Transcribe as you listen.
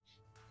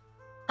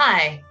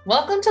Hi,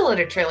 welcome to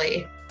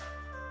Literally.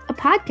 A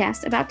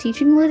podcast about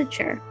teaching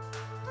literature.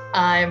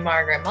 I'm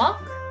Margaret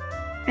Mock.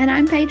 And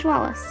I'm Paige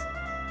Wallace.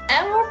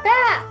 And we're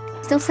back.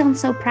 Still sound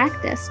so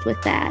practiced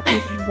with that,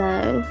 even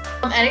though.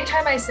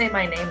 Anytime I say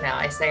my name now,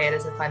 I say it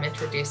as if I'm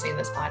introducing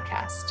this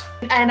podcast.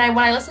 And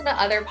when I listen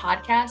to other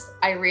podcasts,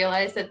 I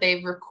realize that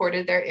they've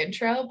recorded their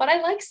intro, but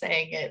I like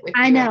saying it with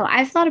you. I know.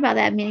 I've thought about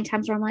that many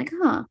times where I'm like,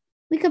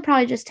 we could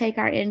probably just take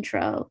our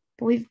intro,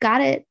 but we've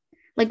got it,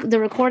 like the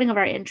recording of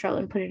our intro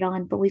and put it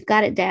on, but we've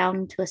got it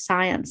down to a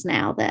science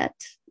now that.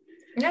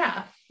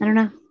 Yeah. I don't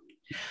know.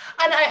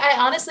 And I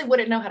honestly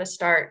wouldn't know how to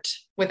start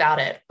without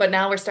it. But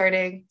now we're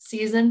starting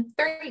season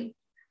 3.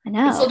 I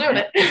know. We're still doing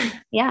it.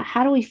 Yeah.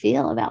 How do we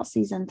feel about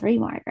season 3,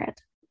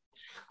 Margaret?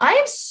 I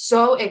am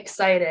so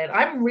excited.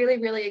 I'm really,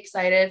 really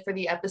excited for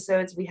the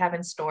episodes we have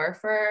in store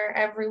for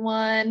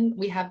everyone.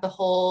 We have the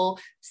whole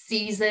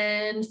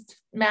season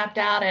mapped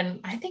out, and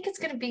I think it's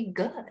going to be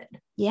good.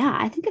 Yeah,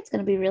 I think it's going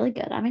to be really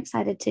good. I'm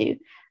excited too.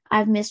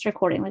 I've missed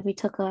recording. Like we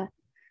took a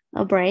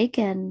break,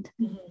 and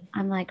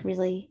I'm like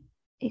really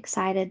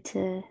excited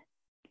to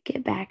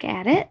get back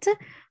at it,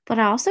 but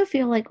I also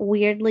feel like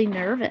weirdly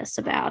nervous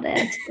about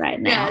it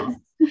right now.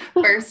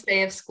 First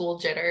day of school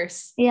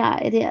jitters. Yeah,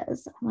 it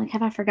is. I'm like,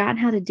 have I forgotten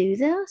how to do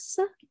this?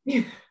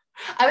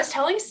 I was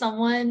telling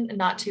someone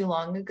not too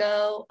long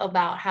ago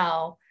about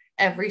how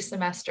every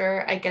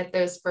semester I get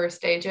those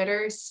first day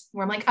jitters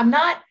where I'm like, I'm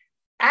not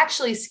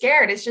actually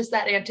scared. It's just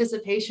that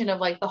anticipation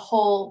of like the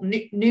whole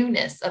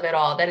newness of it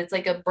all, that it's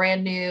like a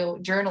brand new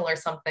journal or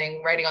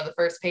something, writing on the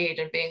first page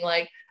and being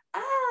like,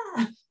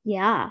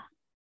 Yeah.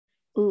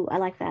 Ooh, I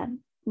like that.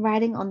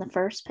 Writing on the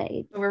first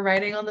page. We're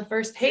writing on the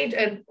first page,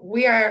 and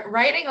we are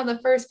writing on the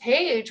first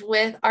page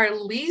with our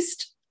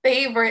least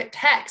favorite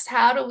texts.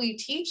 How do we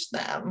teach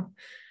them?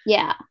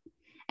 Yeah.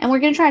 And we're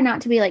going to try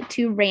not to be like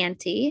too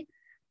ranty.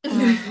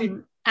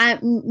 I'm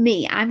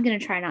going to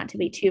try not to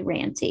be too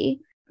ranty,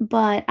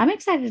 but I'm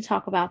excited to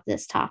talk about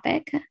this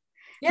topic.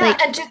 Yeah.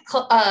 And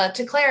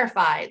to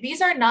clarify,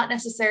 these are not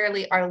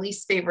necessarily our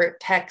least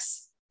favorite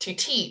texts to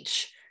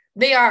teach.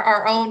 They are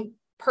our own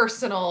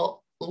personal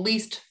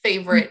least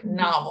favorite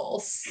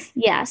novels.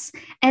 Yes.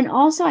 And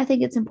also I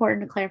think it's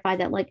important to clarify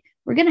that like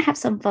we're going to have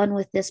some fun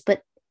with this,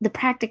 but the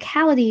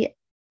practicality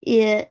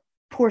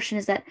portion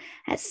is that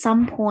at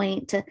some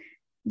point,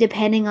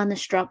 depending on the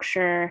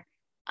structure,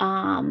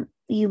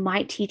 you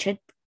might teach a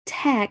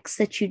text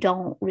that you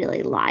don't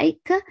really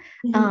like,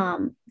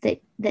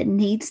 that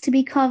needs to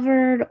be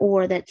covered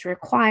or that's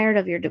required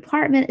of your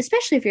department,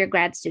 especially if you're a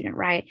grad student,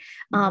 right?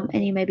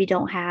 And you maybe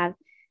don't have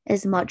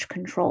as much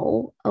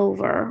control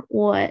over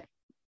what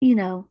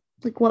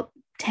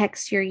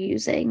text you're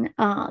using,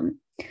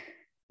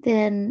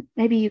 then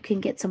maybe you can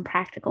get some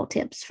practical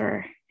tips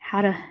for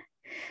how to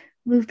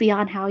move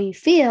beyond how you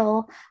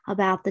feel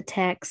about the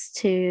text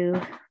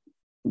to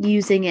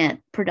using it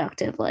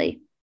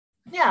productively.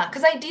 Yeah,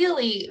 because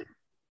ideally,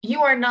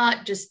 you are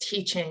not just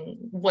teaching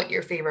what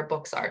your favorite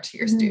books are to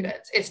your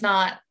students. It's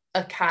not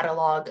a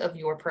catalog of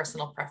your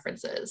personal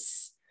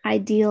preferences.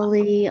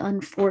 Ideally,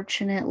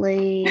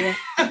 unfortunately,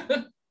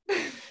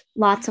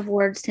 lots of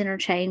words to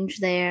interchange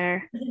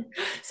there.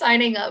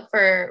 Signing up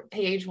for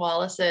Paige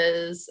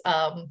Wallace's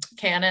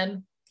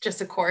canon,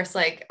 just a course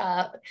like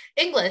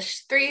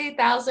English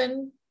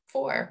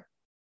 3004,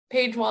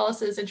 Paige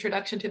Wallace's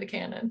Introduction to the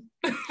Canon.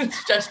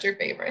 It's just your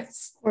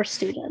favorites. Or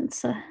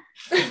students.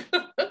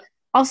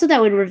 Also,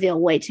 that would reveal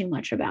way too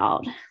much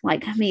about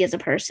like me as a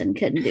person.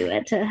 Couldn't do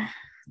it.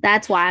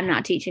 That's why I'm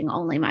not teaching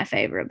only my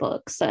favorite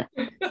books.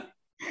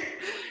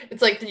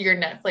 It's like your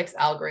Netflix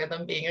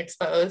algorithm being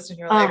exposed and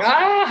you're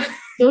like,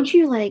 Don't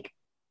you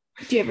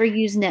do you ever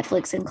use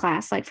Netflix in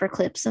class, like for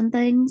clips and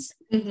things?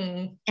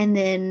 And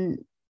then,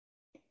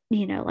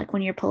 like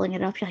when you're pulling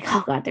it up, you're like,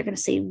 oh God, they're going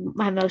to see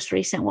my most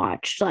recent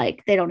watch.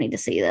 Like they don't need to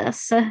see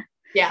this.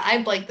 Yeah.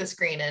 I blank the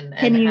screen and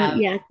can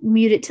you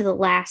mute it to the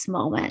last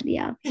moment.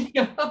 Yeah.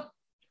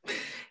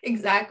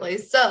 Exactly.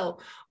 So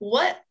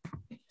what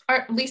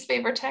our least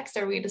favorite text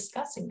are we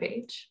discussing,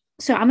 Paige?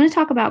 So I'm going to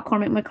talk about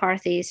Cormac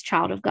McCarthy's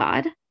Child of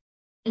God.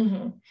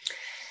 And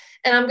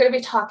I'm going to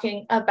be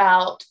talking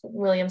about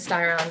William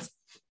Styron's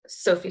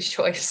Sophie's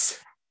Choice.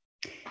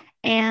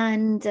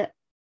 And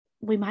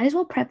we might as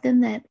well prep them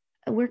that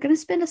we're going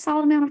to spend a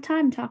solid amount of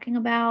time talking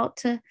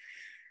about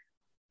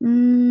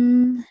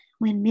when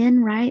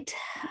men write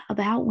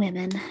about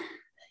women.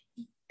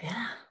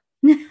 Yeah.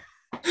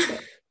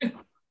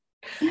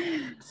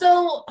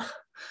 So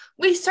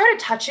we started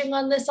touching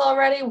on this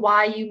already,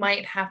 why you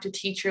might have to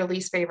teach your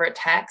least favorite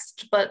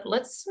text, but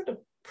let's sort of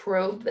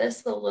probe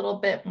this a little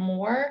bit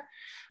more.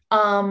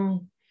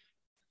 I'm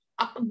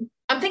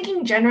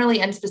thinking generally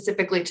and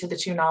specifically to the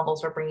 2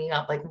 novels we're bringing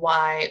up, like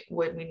why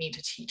would we need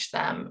to teach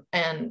them?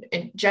 And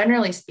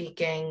generally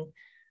speaking,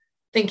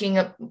 thinking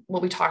of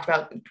what we talked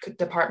about,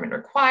 department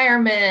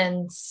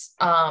requirements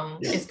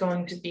is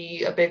going to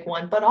be a big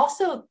one, but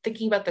also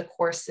thinking about the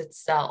course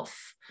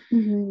itself.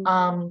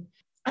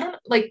 I don't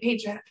like,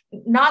 Paige,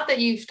 not that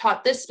you've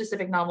taught this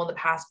specific novel in the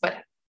past,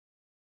 but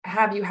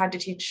have you had to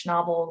teach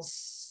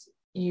novels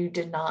you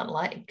did not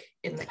like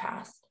in the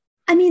past?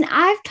 I mean,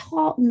 I've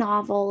taught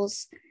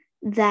novels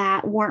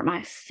that weren't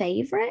my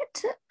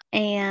favorite,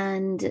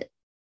 and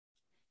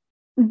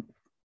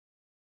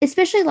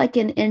especially like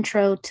in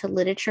intro to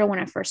literature, when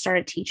I first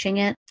started teaching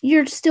it,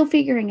 you're still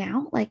figuring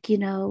out like,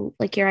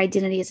 like your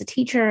identity as a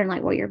teacher and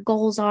like what your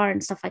goals are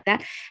and stuff like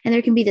that. And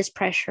there can be this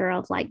pressure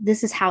of like,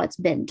 this is how it's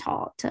been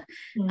taught.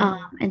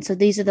 And so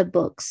these are the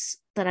books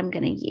that I'm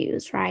going to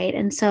use. Right.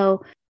 And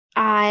so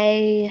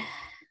I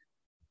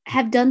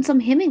have done some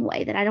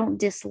Hemingway that I don't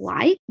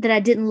dislike, that I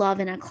didn't love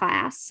in a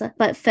class,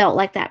 but felt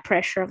like that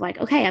pressure of like,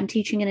 okay, I'm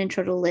teaching an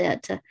intro to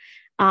lit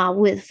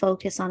with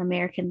focus on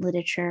American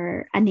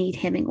literature. I need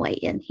Hemingway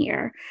in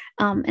here.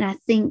 And I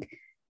think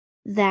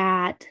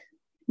that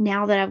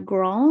now that I've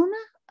grown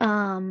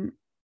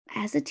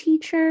as a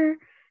teacher,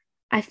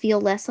 I feel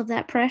less of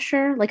that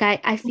pressure. Like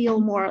I feel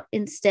more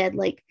instead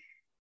like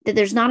that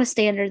there's not a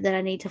standard that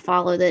I need to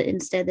follow, that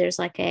instead there's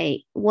like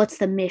what's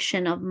the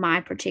mission of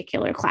my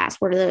particular class?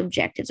 What are the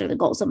objectives or the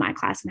goals of my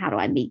class, and how do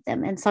I meet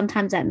them? And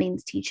sometimes that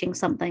means teaching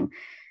something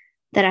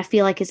that I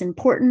feel like is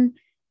important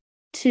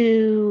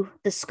to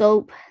the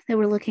scope that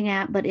we're looking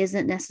at, but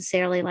isn't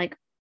necessarily like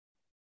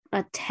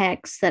a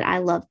text that I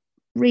love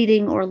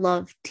reading or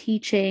love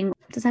teaching.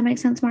 Does that make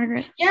sense,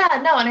 Margaret?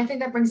 Yeah, no. And I think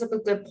that brings up a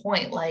good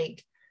point.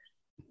 Like,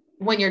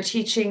 when you're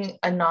teaching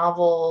a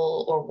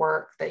novel or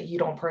work that you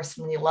don't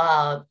personally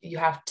love, you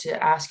have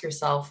to ask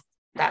yourself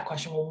that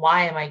question. Well,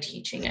 why am I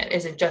teaching it?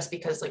 Is it just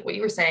because, like what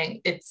you were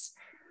saying, it's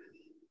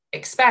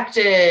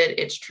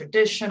expected, it's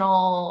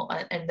traditional,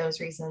 and those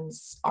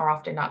reasons are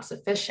often not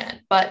sufficient?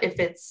 But if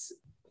it's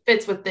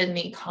fits within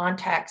the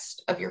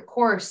context of your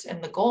course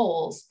and the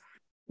goals,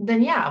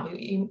 then yeah,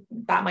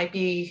 that might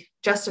be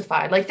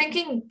justified. Like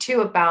thinking too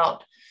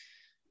about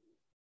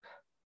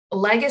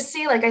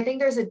legacy, like I think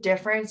there's a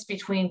difference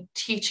between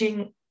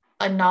teaching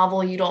a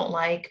novel you don't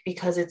like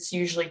because it's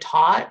usually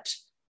taught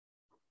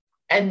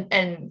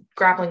and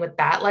grappling with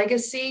that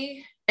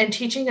legacy, and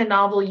teaching a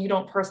novel you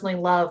don't personally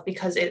love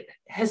because it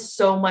has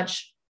so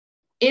much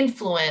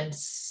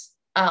influence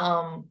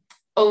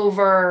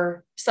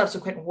over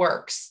subsequent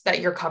works that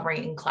you're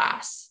covering in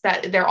class,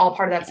 that they're all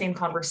part of that same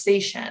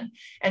conversation.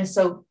 And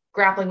so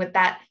grappling with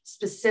that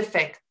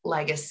specific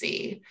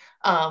legacy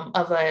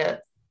of a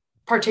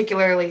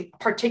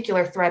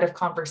particular thread of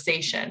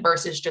conversation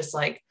versus just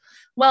like,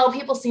 well,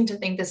 people seem to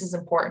think this is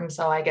important,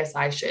 so I guess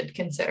I should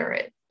consider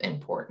it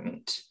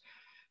important.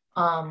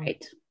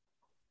 Right.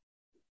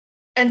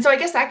 And so I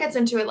guess that gets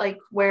into it, like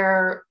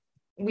where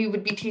we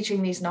would be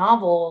teaching these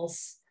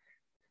novels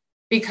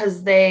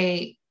because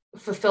they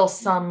fulfill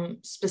some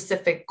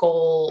specific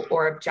goal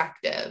or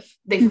objective.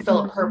 They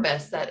fulfill a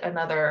purpose that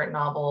another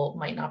novel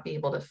might not be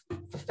able to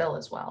fulfill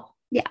as well.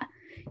 Yeah.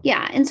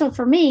 Yeah. And so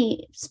for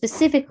me,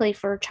 specifically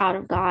for Child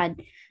of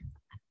God,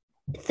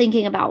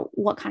 thinking about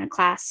what kind of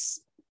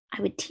class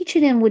I would teach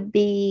it in would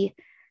be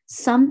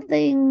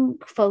something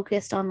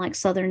focused on like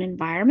Southern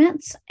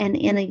environments, and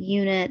in a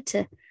unit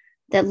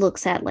that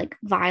looks at like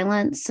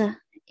violence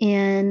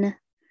in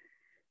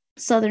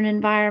Southern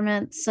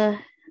environments or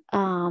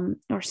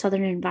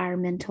Southern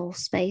environmental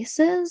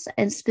spaces,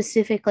 and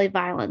specifically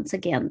violence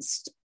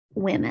against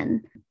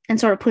women, and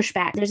sort of push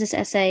back. There's this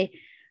essay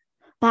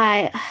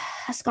by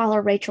a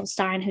scholar, Rachel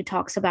Stein, who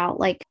talks about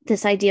like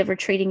this idea of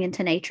retreating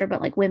into nature,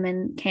 but like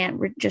women can't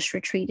just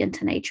retreat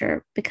into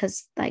nature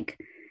because like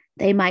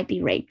they might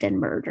be raped and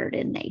murdered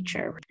in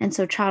nature. And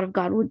so Child of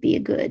God would be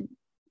a good,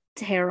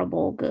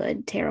 terrible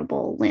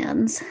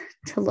lens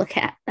to look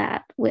at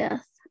that with.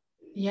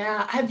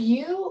 Yeah. Have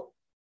you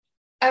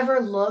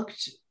ever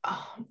looked,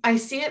 I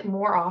see it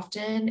more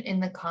often in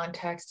the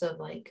context of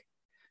like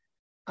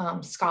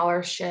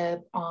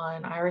scholarship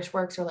on Irish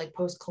works or like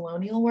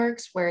post-colonial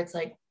works, where it's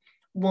like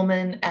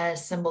woman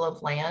as symbol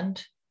of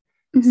land.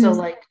 So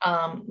like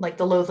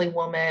the loathly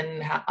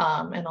woman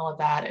and all of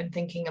that, and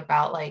thinking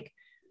about like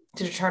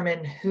to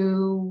determine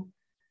who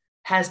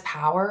has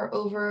power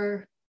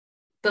over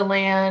the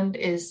land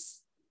is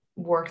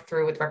worked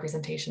through with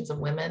representations of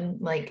women,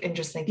 like, and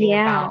just thinking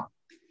about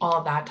all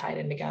of that tied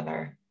in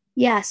together.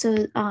 Yeah.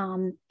 So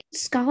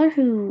scholar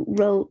who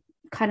wrote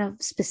kind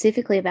of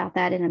specifically about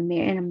that in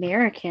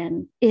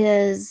American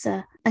is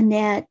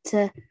Annette,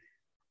 and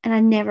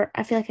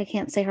I feel like I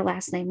can't say her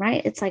last name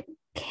right. It's like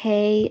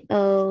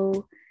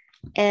KOLODNY.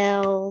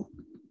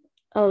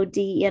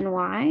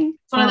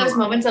 It's one of those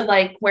moments of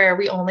like where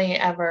we only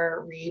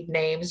ever read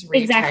names,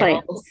 read exactly.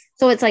 titles.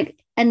 So it's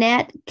like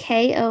Annette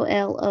KOLODNY.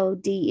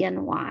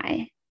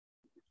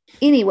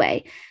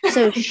 Anyway,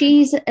 so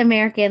she's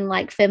American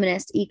like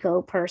feminist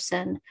eco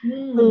person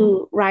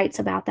who writes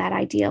about that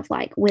idea of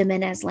like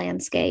women as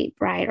landscape,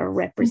 right, or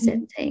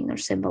representing or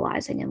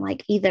symbolizing, and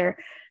like either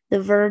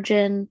the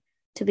virgin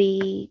to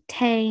be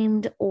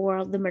tamed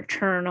or the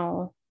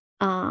maternal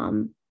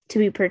to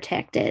be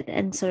protected.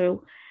 And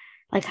so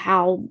like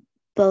how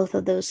both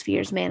of those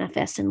spheres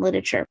manifest in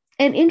literature.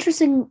 And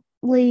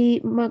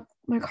interestingly,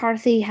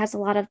 McCarthy has a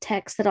lot of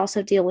texts that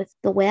also deal with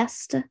the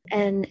West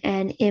and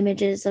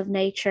images of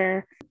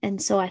nature.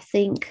 And so I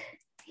think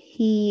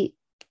he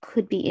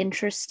could be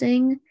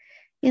interesting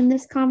in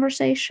this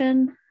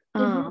conversation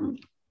Mhm.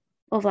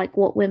 of like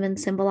what women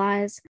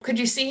symbolize. Could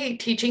you see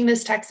teaching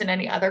this text in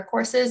any other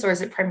courses, or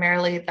is it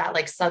primarily that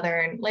like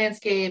Southern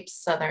landscapes,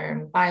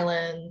 Southern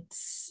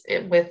violence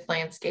with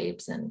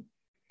landscapes and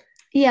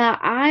Yeah,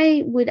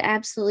 I would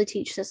absolutely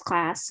teach this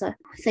class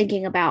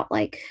thinking about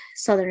like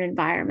Southern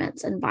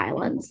environments and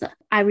violence.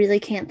 I really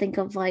can't think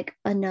of like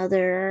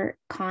another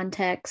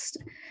context.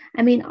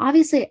 I mean,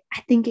 obviously,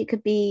 I think it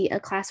could be a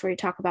class where you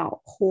talk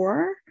about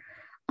horror,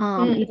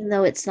 Mm. even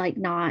though it's like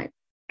not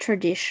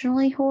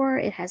traditionally horror,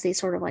 it has these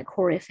sort of like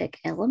horrific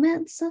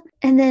elements.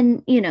 And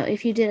then,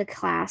 if you did a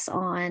class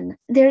on,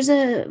 there's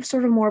a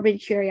sort of morbid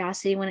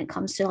curiosity when it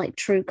comes to like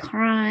true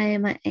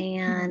crime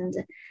and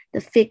the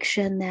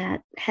fiction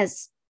that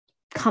has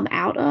come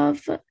out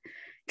of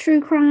true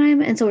crime.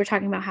 And so we're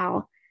talking about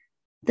how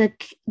the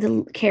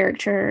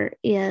character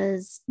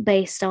is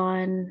based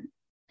on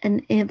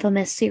an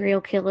infamous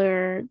serial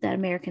killer that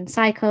American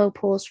Psycho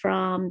pulls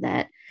from,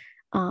 that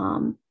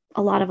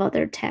a lot of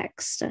other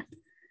texts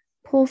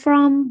pull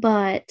from.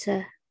 But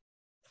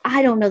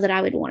I don't know that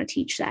I would want to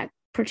teach that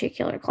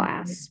particular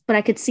class, but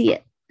I could see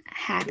it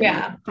happening in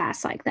Yeah. a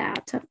class like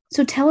that.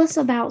 So tell us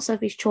about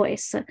Sophie's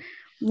Choice.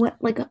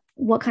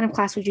 What kind of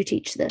class would you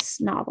teach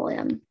this novel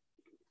in?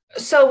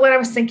 So when I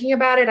was thinking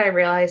about it, I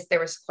realized there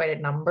was quite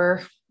a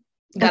number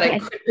that I Okay.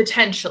 could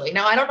potentially.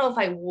 Now, I don't know if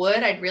I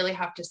would. I'd really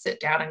have to sit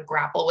down and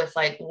grapple with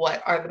like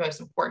what are the most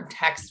important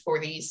texts for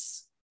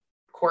these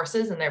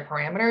courses and their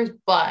parameters,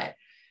 but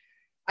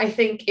I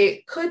think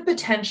it could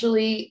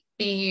potentially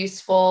be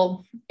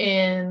useful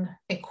in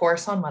a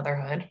course on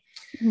motherhood.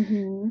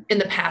 Mm-hmm. In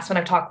the past, when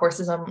I've taught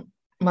courses on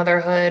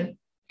motherhood,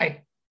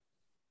 I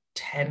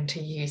tend to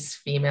use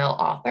female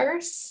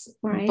authors,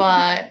 Right.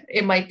 but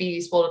it might be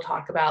useful to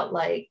talk about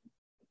like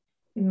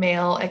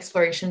male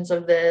explorations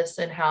of this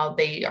and how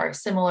they are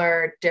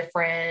similar,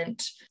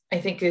 different. I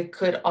think it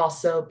could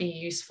also be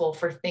useful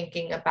for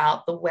thinking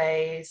about the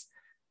ways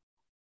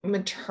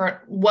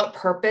what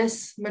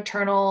purpose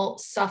maternal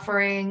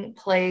suffering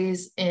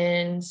plays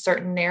in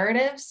certain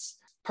narratives,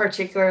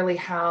 particularly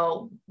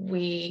how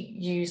we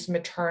use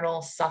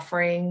maternal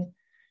suffering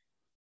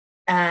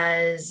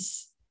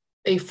as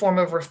a form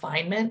of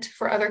refinement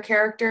for other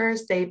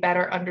characters. They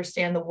better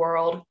understand the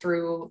world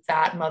through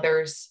that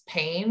mother's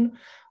pain,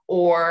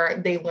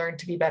 or they learn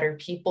to be better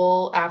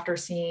people after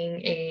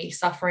seeing a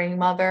suffering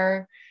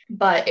mother,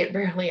 but it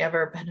rarely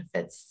ever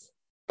benefits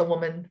the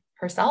woman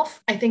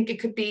herself. I think it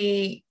could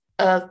be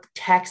a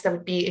text that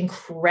would be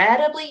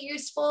incredibly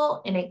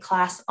useful in a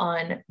class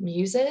on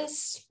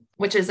muses,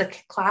 which is a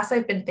class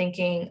I've been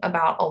thinking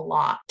about a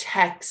lot.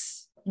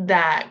 Texts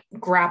that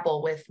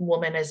grapple with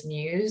woman as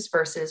muse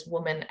versus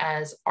woman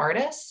as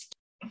artist.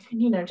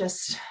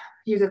 Just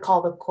you could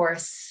call the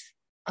course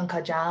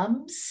Anka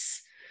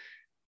Jams.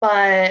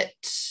 But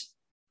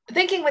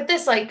thinking with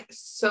this, like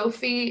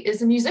Sophie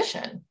is a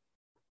musician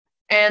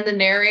and the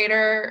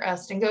narrator,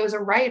 Stingo, is a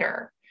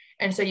writer.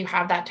 And so you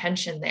have that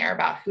tension there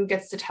about who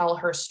gets to tell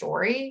her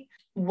story.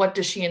 What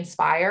does she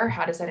inspire?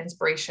 How does that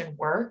inspiration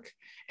work?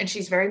 And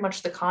she's very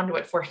much the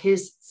conduit for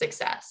his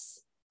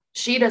success.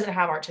 She doesn't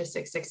have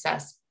artistic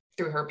success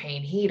through her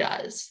pain. He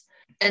does.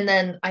 And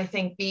then I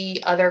think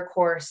the other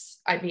course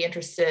I'd be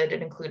interested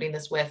in including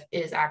this with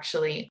is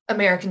actually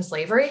American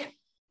slavery,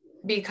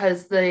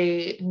 because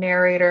the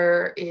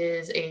narrator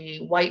is a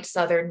white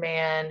Southern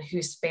man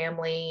whose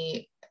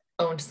family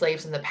owned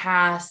slaves in the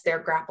past. They're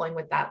grappling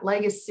with that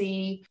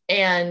legacy.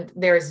 And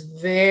there's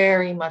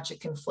very much a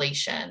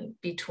conflation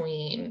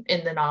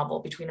in the novel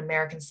between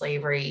American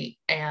slavery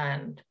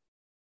and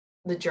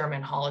the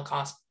German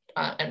Holocaust,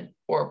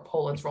 or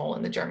Poland's role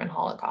in the German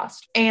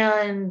Holocaust.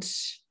 And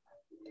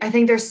I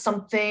think there's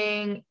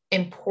something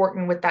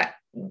important with that,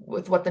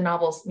 with what the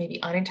novel's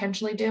maybe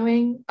unintentionally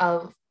doing,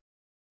 of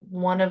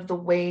one of the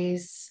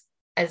ways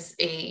as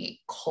a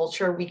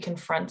culture we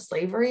confront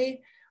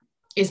slavery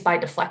is by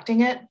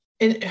deflecting it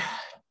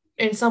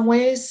in some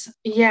ways.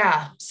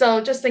 Yeah.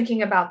 So just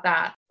thinking about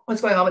that, what's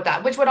going on with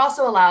that, which would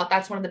also allow,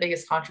 that's one of the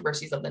biggest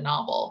controversies of the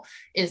novel,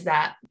 is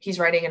that he's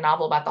writing a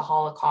novel about the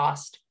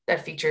Holocaust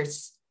that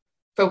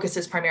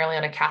focuses primarily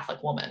on a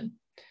Catholic woman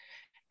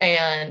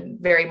and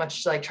very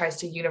much like tries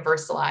to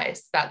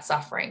universalize that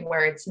suffering,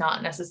 where it's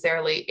not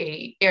necessarily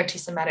a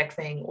anti-Semitic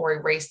thing or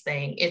a race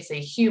thing, it's a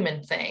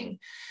human thing.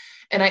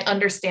 And I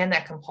understand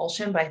that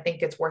compulsion, but I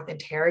think it's worth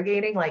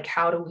interrogating, like,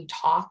 how do we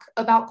talk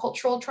about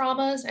cultural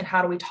traumas and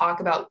how do we talk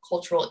about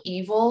cultural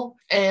evil?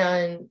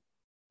 And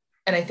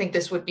I think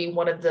this would be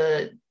one of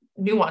the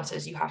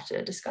nuances you have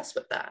to discuss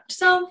with that.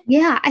 So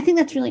Yeah, I think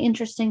that's really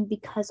interesting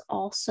because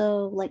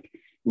also, like,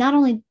 not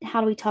only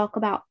how do we talk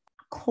about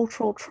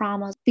cultural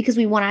traumas because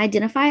we want to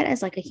identify it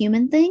as like a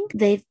human thing,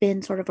 they've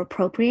been sort of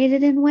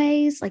appropriated in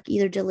ways, like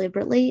either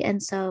deliberately.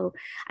 And so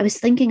I was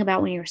thinking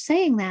about when you were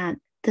saying that,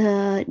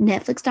 the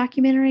Netflix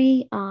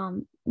documentary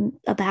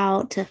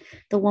about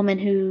the woman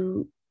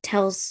who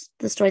tells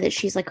the story that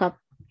she's like a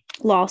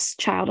lost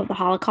child of the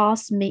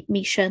Holocaust,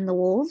 Misha and the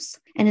Wolves,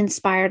 and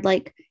inspired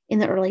like in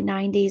the early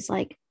 90s,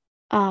 like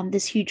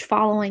this huge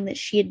following, that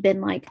she had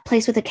been like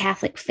placed with a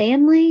Catholic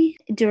family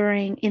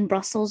in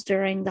Brussels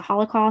during the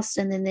Holocaust,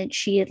 and then that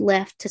she had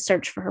left to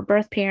search for her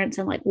birth parents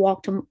and like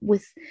walked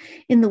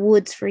in the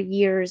woods for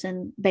years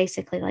and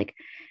basically like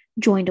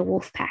joined a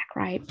wolf pack,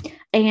 right?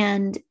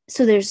 And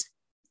so there's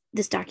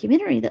this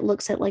documentary that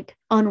looks at like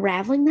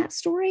unraveling that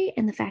story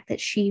and the fact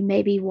that she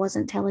maybe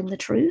wasn't telling the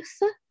truth.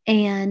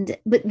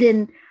 But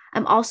then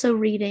I'm also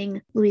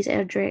reading Louise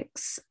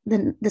Erdrich's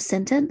The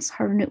Sentence,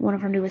 one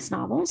of her newest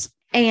novels.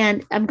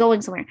 And I'm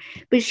going somewhere,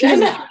 but she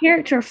has a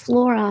character,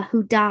 Flora,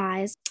 who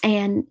dies,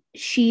 and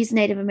she's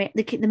Native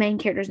American. The main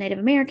character is Native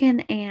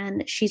American,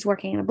 and she's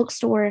working in a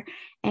bookstore.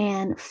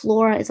 And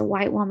Flora is a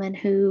white woman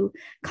who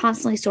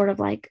constantly sort of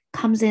like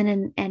comes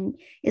in and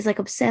is like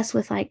obsessed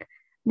with like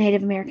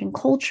Native American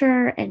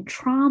culture and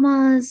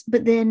traumas,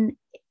 but then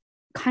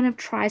kind of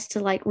tries to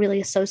like really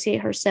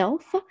associate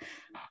herself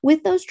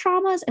with those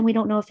traumas. And we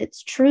don't know if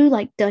it's true.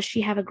 Like, does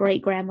she have a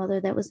great grandmother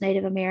that was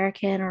Native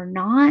American or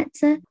not?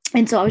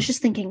 And so I was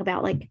just thinking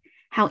about like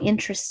how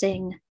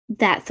interesting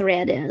that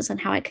thread is and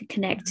how it could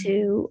connect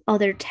to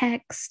other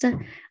text,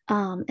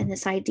 and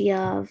this idea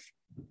of,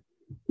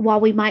 while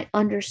we might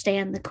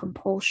understand the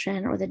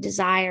compulsion or the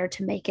desire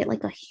to make it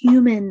like a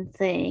human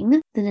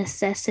thing, the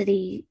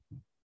necessity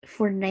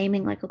for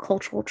naming like a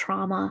cultural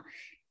trauma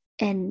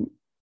and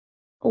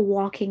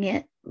walking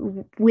it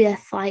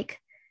with like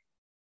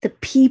the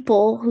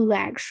people who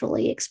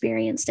actually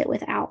experienced it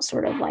without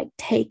sort of like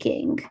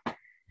taking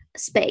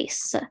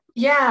space.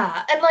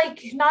 Yeah. And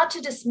like, not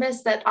to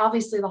dismiss that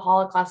obviously the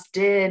Holocaust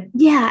did.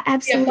 Yeah,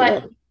 absolutely. Yeah,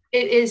 but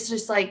it is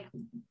just like,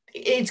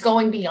 it's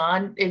going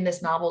beyond in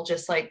this novel,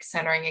 just like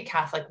centering a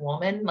Catholic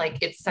woman. Like,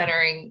 it's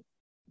centering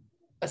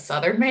a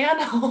Southern man,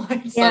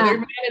 Southern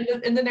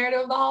man in the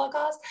narrative of the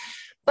Holocaust.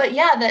 But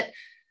yeah, that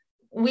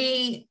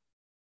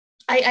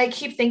I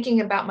keep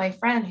thinking about my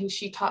friend who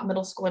she taught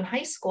middle school and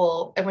high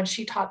school. And when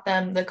she taught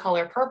them the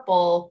color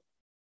purple,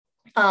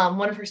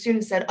 one of her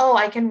students said, "Oh,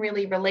 I can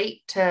really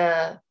relate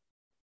to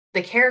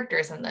the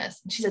characters in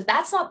this." And she said,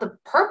 "That's not the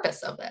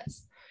purpose of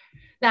this.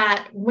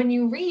 That when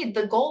you read,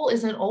 the goal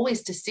isn't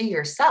always to see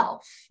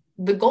yourself.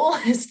 The goal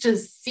is to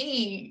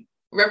see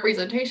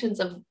representations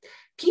of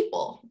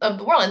people, of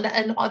the world.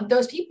 And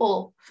those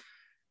people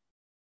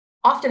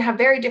often have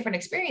very different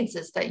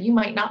experiences that you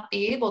might not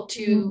be able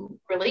to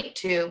relate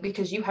to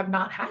because you have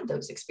not had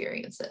those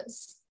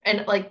experiences.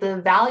 And like,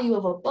 the value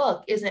of a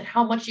book isn't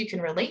how much you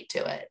can relate to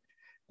it,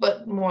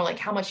 but more like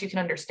how much you can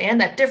understand,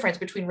 that difference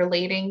between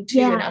relating to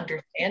and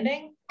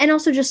understanding. And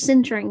also just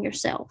centering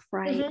yourself,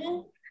 right?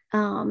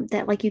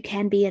 That like you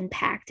can be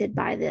impacted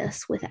by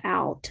this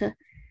without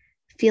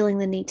feeling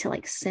the need to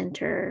like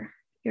center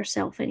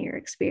yourself and your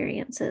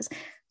experiences.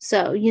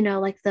 So,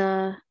 like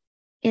the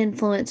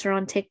influencer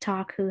on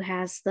TikTok who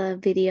has the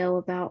video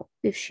about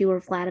if she were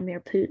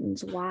Vladimir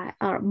Putin's wife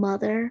or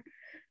mother,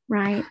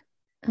 right?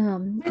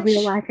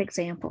 Real life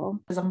example.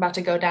 Because I'm about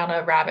to go down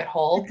a rabbit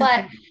hole,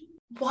 but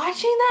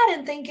watching that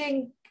and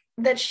thinking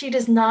that she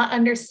does not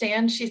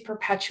understand, she's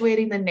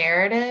perpetuating the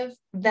narrative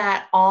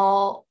that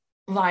all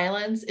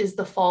violence is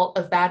the fault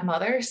of bad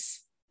mothers.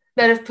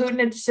 That if Putin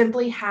had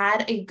simply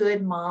had a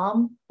good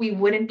mom, we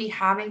wouldn't be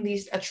having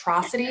these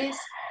atrocities.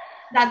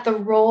 That the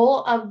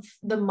role of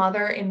the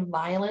mother in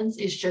violence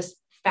is just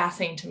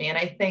fascinating to me. And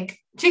I think,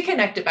 to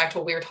connect it back to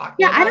what we were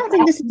talking about. I don't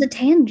think this is a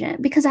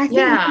tangent, because I think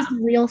this is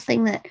a real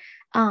thing that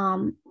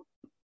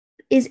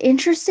is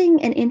interesting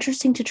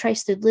to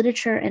trace through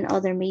literature and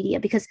other media,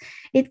 because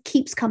it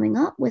keeps coming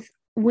up with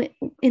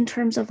in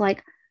terms of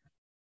like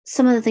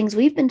some of the things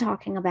we've been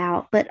talking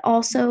about, but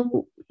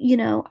also,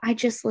 I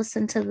just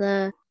listened to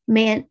the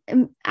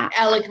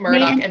Alec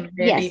Murdoch and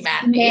Mandy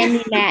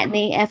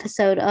Matney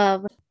episode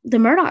of the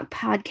Murdoch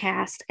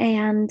podcast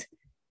and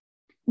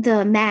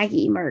the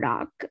Maggie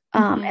Murdoch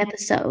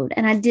episode,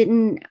 and I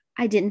didn't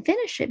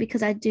finish it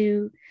because I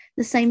do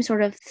the same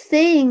sort of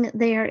thing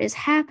there is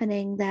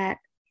happening, that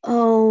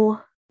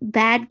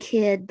bad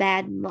kid,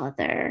 bad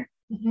mother,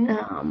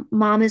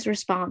 mom is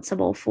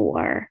responsible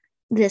for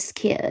this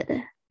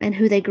kid and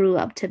who they grew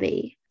up to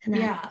be.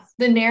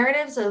 The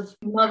narratives of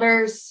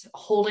mothers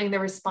holding the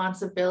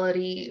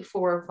responsibility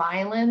for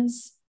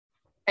violence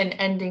and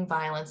ending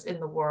violence in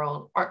the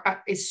world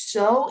is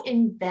so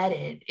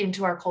embedded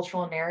into our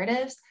cultural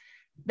narratives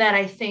that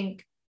I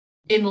think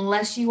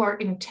unless you are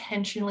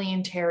intentionally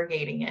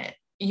interrogating it,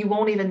 you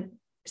won't even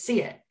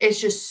see it.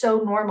 It's just so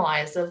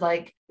normalized of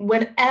like,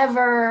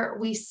 whenever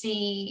we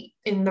see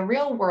in the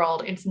real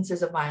world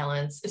instances of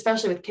violence,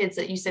 especially with kids,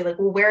 that you say like,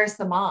 well, where's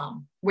the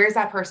mom? Where's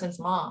that person's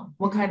mom?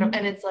 What kind of,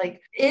 and it's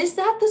like, is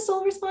that the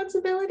sole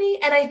responsibility?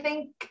 And I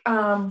think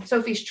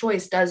Sophie's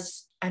Choice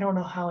does, I don't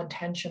know how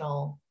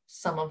intentional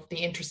some of the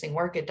interesting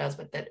work it does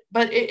with it,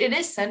 but it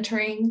is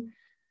centering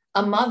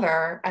a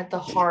mother at the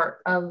heart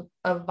of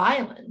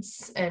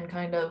violence, and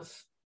kind of,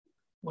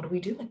 what do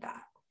we do with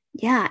that?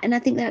 Yeah. And I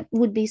think that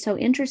would be so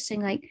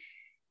interesting, like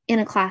in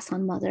a class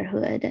on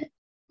motherhood,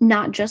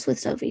 not just with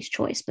Sophie's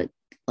Choice, but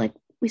like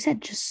we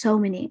said, just so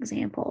many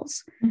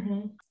examples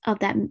of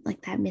that,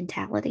 like that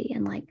mentality,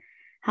 and like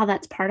how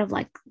that's part of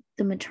like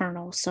the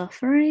maternal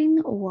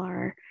suffering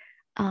or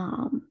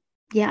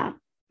yeah.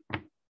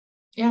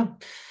 Yeah.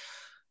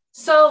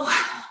 So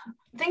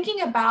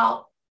thinking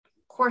about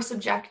course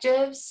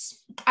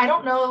objectives, I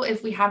don't know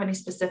if we have any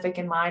specific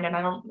in mind, and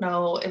I don't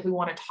know if we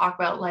want to talk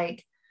about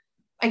like,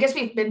 I guess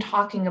we've been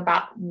talking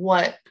about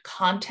what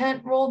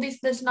content role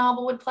this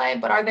novel would play,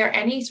 but are there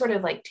any sort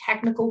of like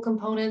technical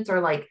components or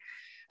like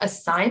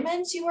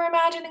assignments you were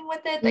imagining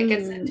with it that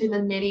gets into the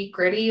nitty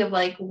gritty of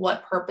like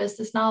what purpose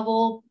this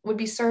novel would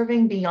be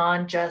serving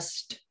beyond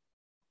just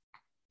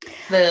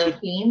the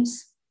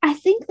themes? I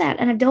think that,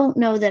 and I don't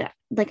know that,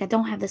 like, I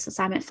don't have this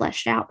assignment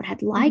fleshed out, but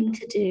I'd like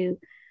to do,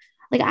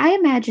 like, I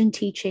imagine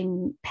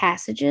teaching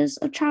passages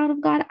of Child of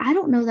God. I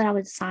don't know that I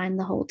would assign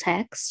the whole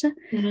text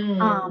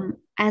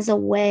as a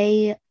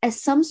way,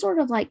 as some sort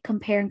of like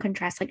compare and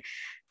contrast, like,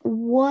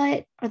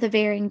 what are the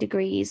varying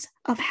degrees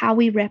of how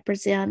we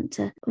represent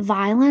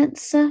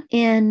violence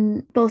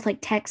in both like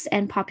text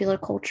and popular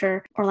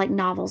culture, or like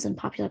novels and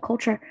popular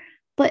culture,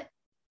 but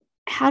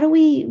how do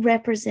we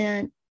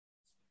represent,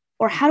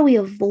 or how do we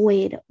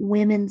avoid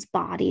women's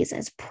bodies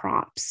as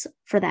props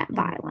for that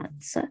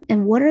violence?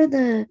 And what are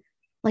the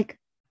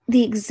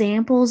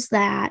examples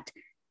that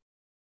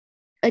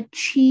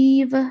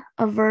achieve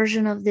a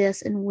version of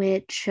this in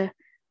which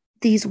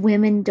these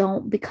women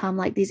don't become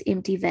like these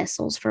empty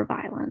vessels for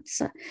violence?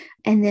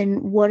 And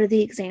then what are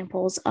the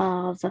examples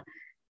of,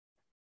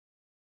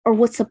 or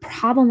what's the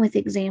problem with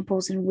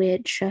examples in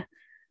which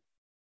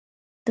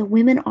the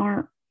women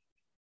aren't,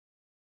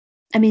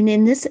 I mean,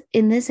 in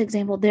this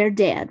example, they're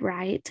dead,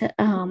 right?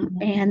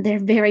 And they're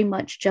very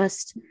much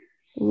just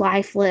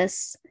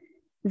lifeless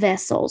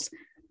vessels.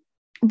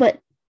 But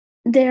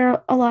there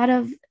are a lot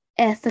of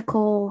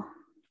ethical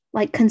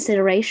like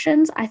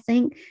considerations, I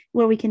think,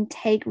 where we can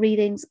take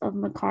readings of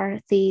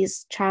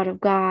McCarthy's Child of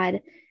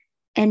God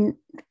and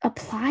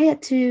apply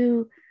it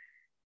to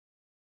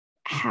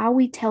how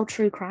we tell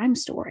true crime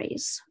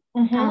stories.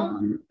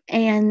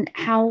 And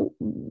how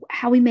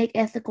we make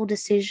ethical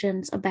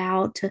decisions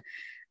about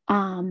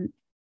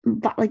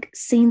like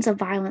scenes of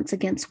violence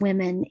against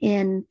women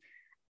in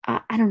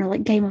I don't know,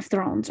 like Game of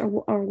Thrones or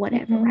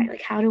whatever, right?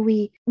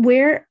 Like,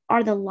 where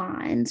are the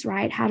lines,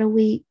 right?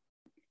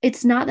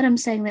 It's not that I'm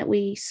saying that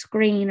we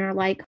screen or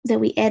like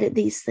that we edit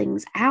these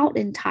things out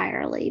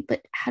entirely,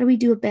 but how do we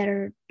do a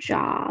better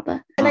job?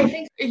 And I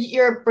think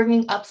you're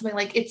bringing up something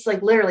like, it's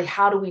like literally,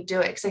 how do we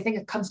do it? Because I think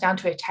it comes down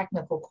to a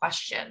technical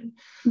question.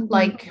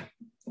 Like,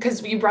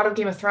 because you brought up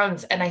Game of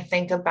Thrones, and I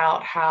think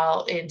about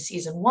how in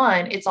season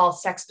 1, it's all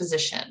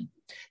sexposition,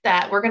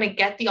 that we're going to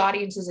get the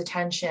audience's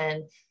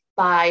attention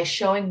by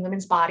showing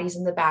women's bodies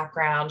in the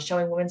background,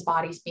 showing women's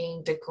bodies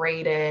being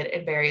degraded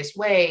in various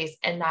ways.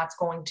 And that's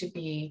going to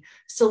be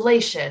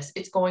salacious.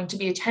 It's going to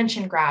be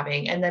attention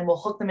grabbing. And then we'll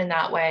hook them in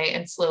that way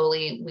and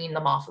slowly wean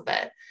them off of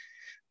it.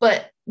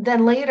 But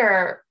then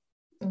later,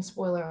 and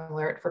spoiler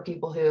alert for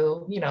people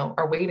who,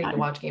 are waiting to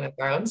watch Game of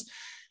Thrones,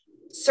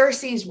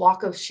 Cersei's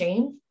walk of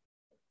shame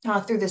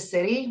through the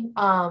city.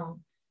 I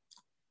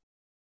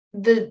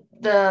think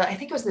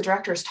it was the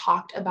directors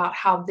talked about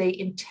how they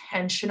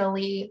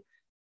intentionally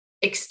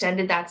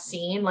extended that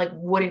scene, like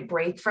wouldn't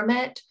break from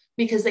it,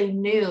 because they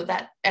knew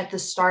that at the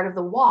start of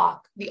the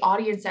walk, the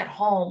audience at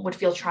home would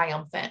feel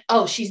triumphant.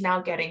 Oh, she's now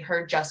getting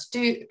her just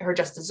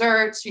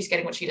desserts. She's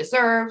getting what she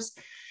deserves.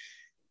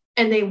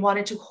 And they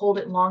wanted to hold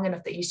it long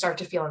enough that you start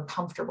to feel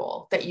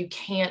uncomfortable, that you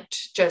can't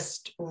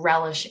just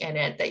relish in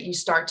it, that you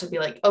start to be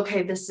like,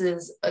 okay, this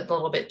is a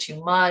little bit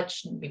too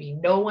much. Maybe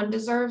no one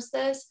deserves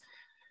this.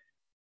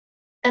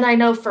 And I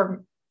know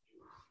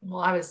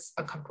I was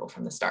uncomfortable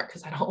from the start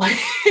because I don't like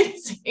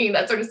seeing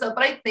that sort of stuff,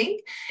 but I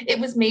think it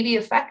was maybe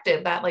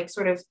effective, that like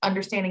sort of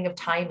understanding of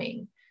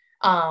timing,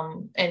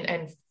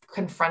 and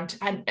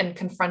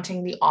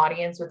confronting the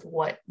audience with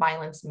what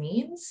violence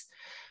means.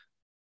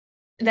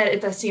 That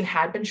if the scene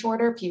had been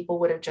shorter, people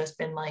would have just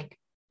been like,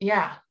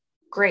 yeah,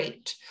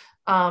 great.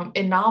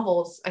 In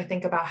novels, I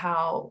think about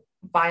how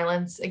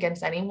violence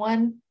against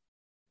anyone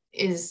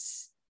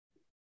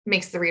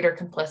makes the reader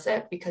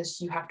complicit, because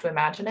you have to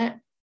imagine it.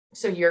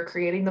 So you're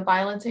creating the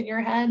violence in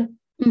your head.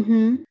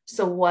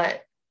 So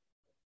what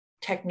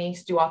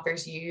techniques do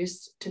authors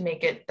use to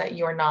make it that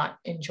you're not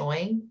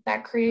enjoying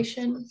that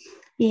creation?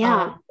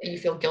 You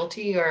feel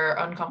guilty or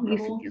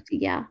uncomfortable.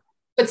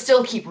 But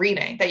still keep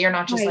reading, that you're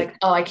not just like,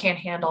 oh, I can't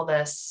handle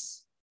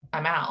this,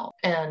 I'm out.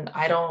 And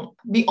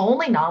the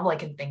only novel I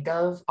can think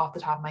of off the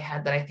top of my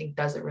head that I think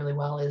does it really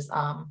well is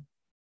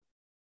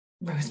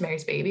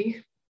Rosemary's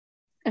Baby.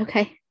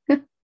 Okay.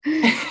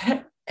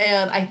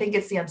 And I think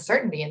it's the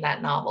uncertainty in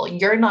that novel.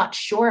 You're not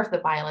sure if the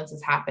violence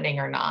is happening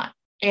or not.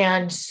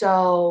 And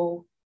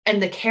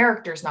the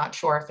character's not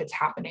sure if it's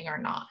happening or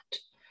not.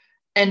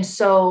 And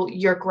so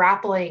you're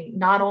grappling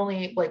not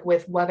only like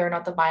with whether or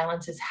not the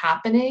violence is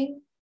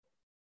happening,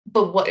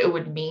 but what it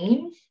would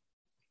mean,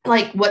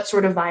 like what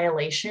sort of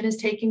violation is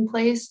taking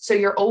place. So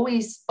you're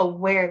always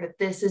aware that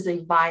this is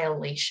a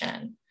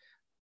violation.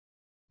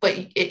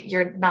 but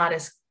you're not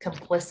as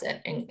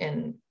complicit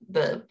in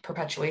the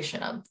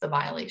perpetuation of the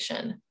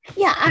violation.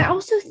 Yeah, I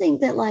also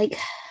think that like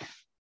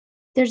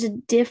there's a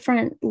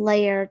different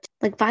layer to,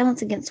 like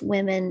violence against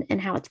women and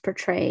how it's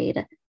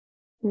portrayed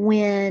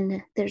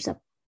when there's a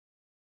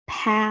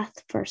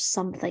path for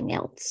something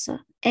else.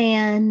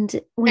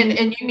 And when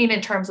and you mean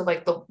in terms of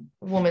like the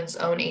woman's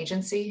own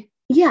agency?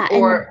 Yeah,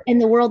 or and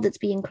the world that's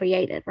being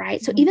created,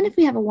 right? So even if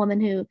we have a woman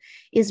who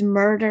is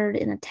murdered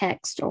in a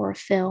text or a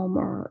film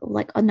or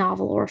like a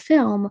novel or a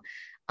film,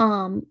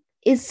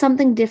 is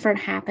something different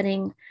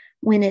happening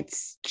when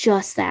it's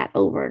just that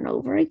over and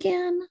over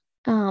again?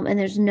 And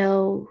there's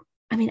no,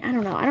 I mean, I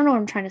don't know. I don't know what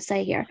I'm trying to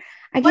say here.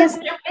 I guess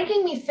you're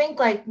making me think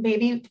like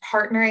maybe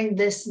partnering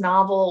this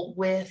novel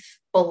with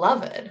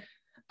Beloved,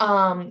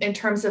 in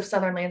terms of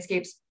Southern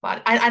Landscapes,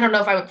 but I don't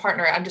know if I would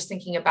partner it. I'm just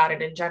thinking about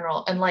it in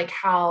general and like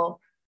how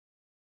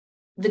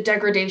the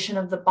degradation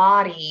of the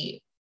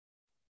body,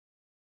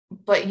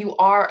 but you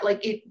are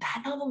like it,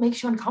 that novel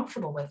makes you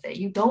uncomfortable with it.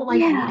 You don't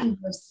like reading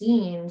those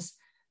scenes.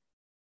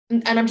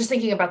 And I'm just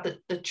thinking about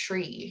the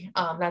tree.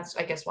 That's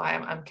I guess why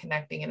I'm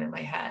connecting it in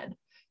my head.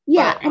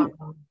 Yeah, but,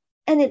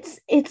 and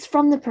it's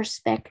from the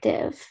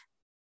perspective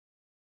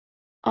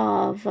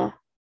of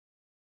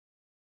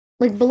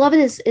like Beloved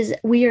is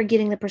we are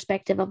getting the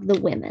perspective of the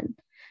women,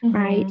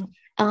 right?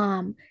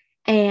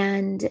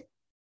 And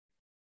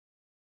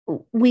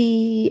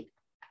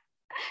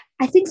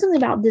I think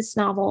something about this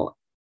novel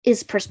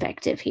is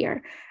perspective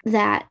here,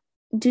 that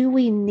do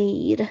we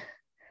need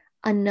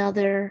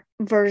another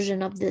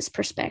version of this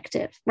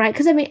perspective, right?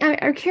 Because I mean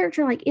our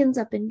character like ends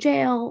up in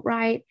jail,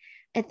 right,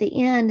 at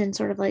the end, and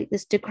sort of like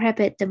this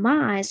decrepit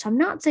demise. So I'm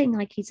not saying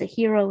like he's a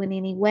hero in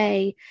any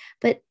way,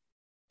 but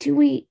do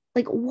we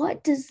like,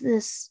 what does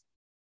this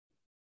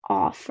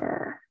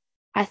offer,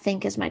 I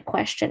think is my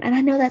question. And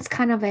I know that's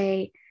kind of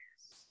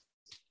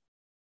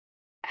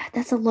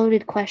that's a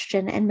loaded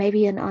question and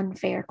maybe an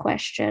unfair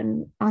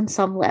question on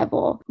some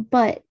level.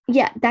 But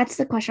yeah, that's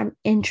the question I'm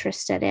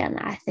interested in,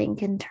 I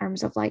think, in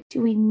terms of like,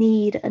 do we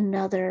need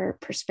another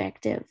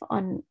perspective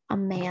on a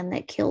man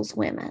that kills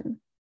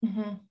women?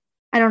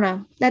 I don't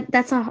know.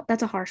 That's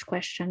a harsh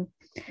question.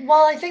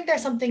 Well, I think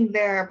there's something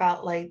there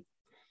about like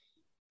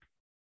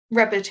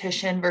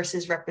repetition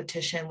versus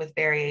repetition with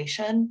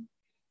variation.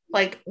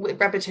 Like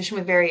repetition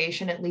with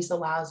variation at least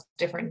allows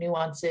different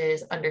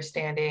nuances,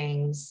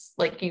 understandings,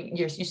 like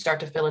you start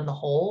to fill in the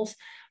holes.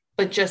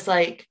 But just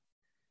like,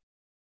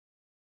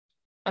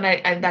 and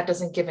I that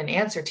doesn't give an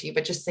answer to you,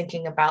 but just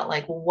thinking about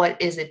like,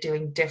 what is it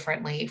doing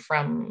differently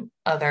from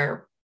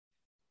other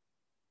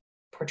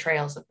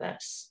portrayals of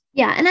this?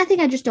 Yeah, and I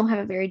think I just don't have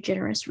a very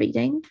generous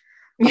reading.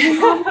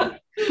 You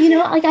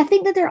know, like I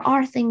think that there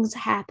are things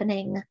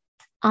happening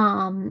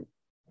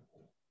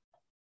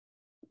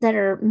that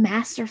are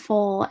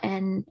masterful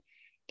and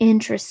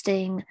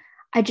interesting.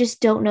 I just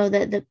don't know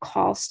that the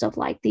cost of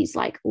like these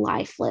like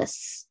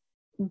lifeless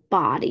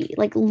body,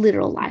 like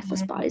literal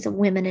lifeless bodies of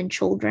women and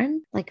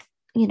children, like,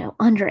 you know,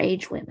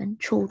 underage women,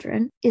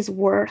 children, is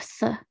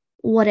worth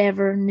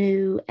whatever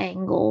new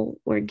angle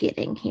we're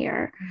getting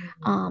here.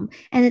 And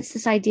it's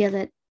this idea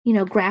that, you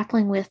know,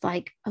 grappling with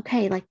like,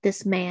 okay, like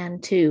this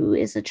man too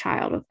is a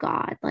child of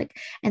God, like,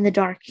 and the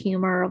dark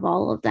humor of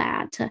all of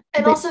that.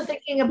 And also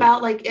thinking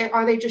about like,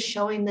 are they just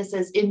showing this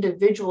as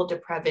individual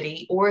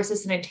depravity, or is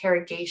this an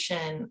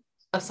interrogation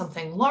of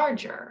something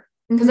larger?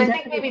 Because I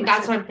think maybe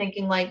that's what I'm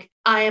thinking. Like,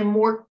 I am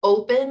more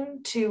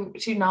open to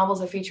novels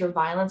that feature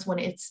violence when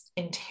it's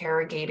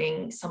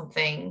interrogating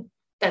something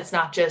that's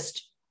not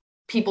just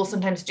people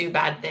sometimes do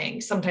bad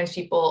things. Sometimes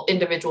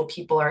individual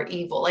people are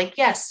evil. Like,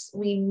 yes,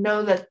 we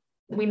know that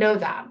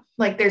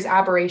like there's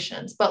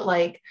aberrations, but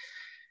like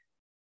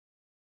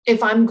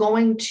if I'm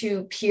going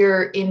to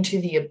peer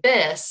into the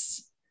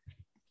abyss,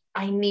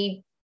 I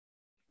need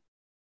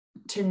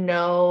to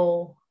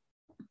know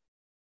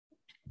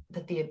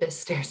that the abyss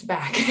stares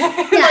back.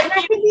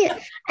 Yeah,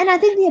 and I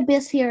think the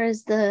abyss here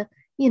is the,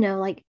 you know,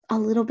 like a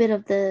little bit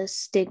of the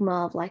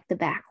stigma of like the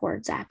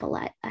backwards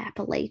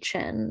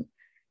Appalachian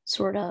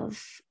sort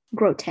of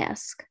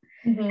grotesque.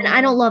 And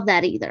I don't love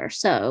that either.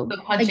 So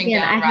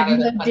again, I have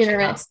no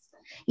generous.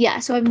 Yeah,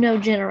 so I have no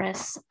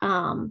generous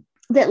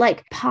that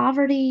like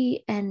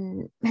poverty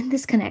and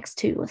this connects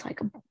too with like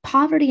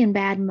poverty and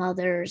bad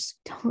mothers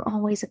don't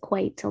always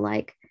equate to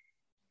like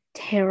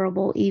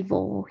terrible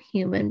evil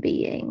human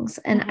beings,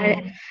 and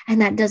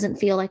and that doesn't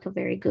feel like a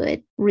very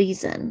good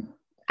reason.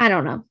 I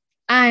don't know,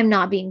 I'm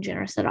not being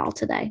generous at all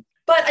today,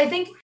 but I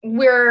think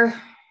we're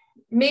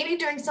maybe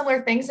doing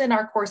similar things in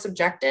our course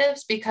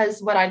objectives,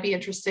 because what I'd be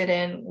interested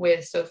in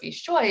with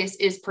Sophie's Choice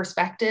is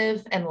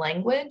perspective and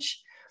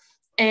language,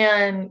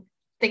 and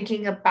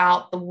thinking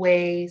about the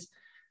ways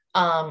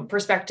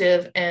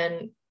perspective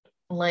and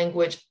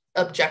language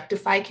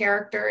objectify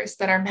characters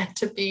that are meant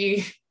to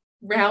be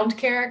round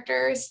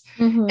characters.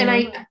 And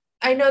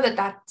I know that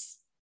that's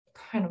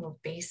kind of a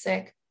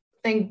basic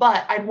thing,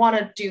 but I'd want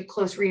to do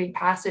close reading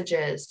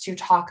passages to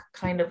talk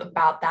kind of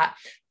about that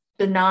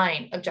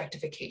benign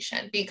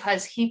objectification,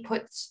 because he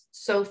puts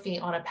Sophie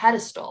on a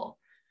pedestal.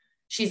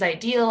 she's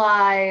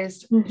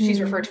idealized,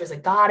 she's referred to as a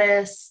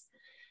goddess,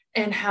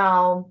 and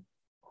how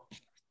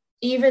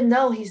even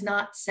though he's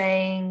not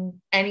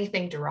saying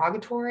anything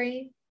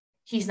derogatory,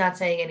 he's not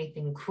saying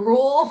anything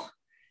cruel,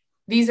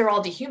 these are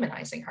all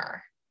dehumanizing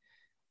her.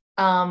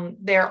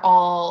 They're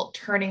all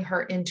turning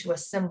her into a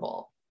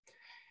symbol.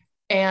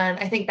 And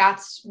I think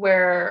that's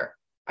where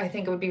I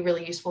think it would be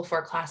really useful for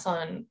a class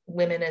on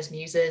women as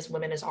muses,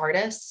 women as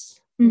artists,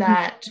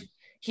 that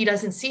he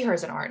doesn't see her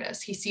as an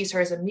artist. He sees her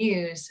as a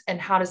muse.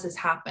 And how does this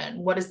happen?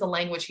 What is the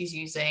language he's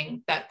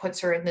using that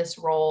puts her in this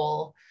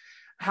role?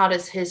 How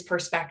does his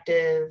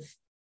perspective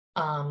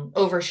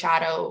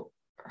overshadow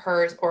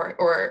hers,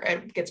 or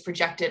it gets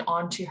projected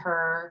onto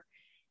her?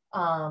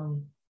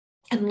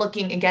 And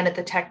looking again at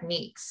the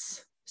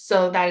techniques,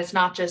 so that it's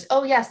not just,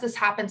 oh yes, this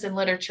happens in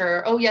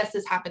literature, oh yes,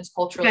 this happens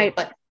culturally, right,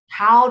 but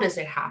how does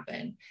it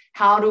happen?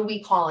 How do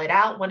we call it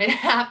out when it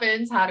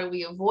happens? How do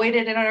we avoid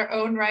it in our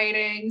own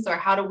writings? Or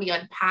how do we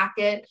unpack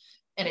it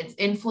and its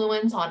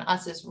influence on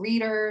us as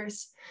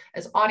readers,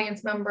 as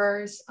audience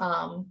members?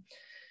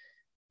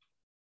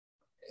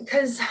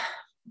 Because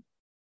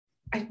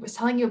I was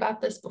telling you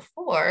about this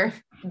before,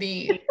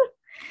 the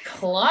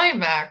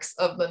climax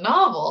of the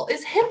novel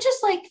is him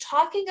just like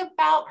talking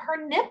about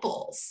her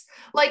nipples.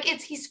 Like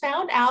he's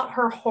found out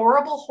her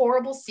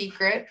horrible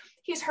secret.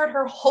 He's heard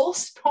her whole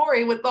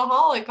story with the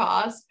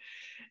Holocaust.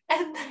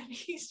 And then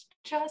he's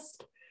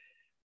just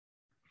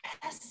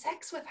has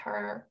sex with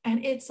her.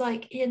 And it's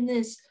like in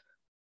this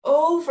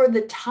over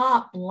the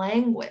top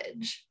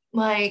language.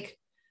 Like,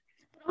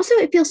 also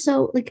it feels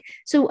so like,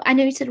 so I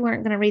know you said we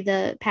weren't going to read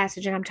the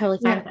passage, and I'm totally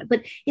fine with that,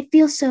 but it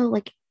feels so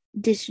like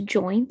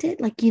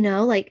disjointed, like, you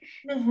know, like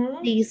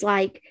these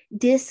like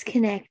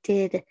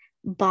disconnected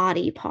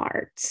body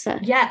parts.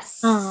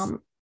 Yes. And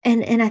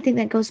I think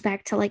that goes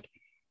back to like,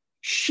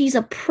 she's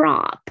a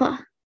prop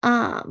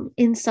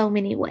in so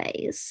many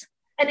ways.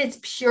 And it's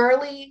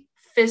purely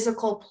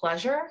physical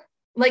pleasure.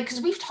 Like,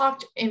 because we've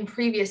talked in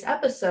previous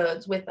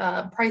episodes with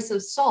Price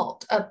of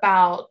Salt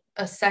about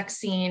a sex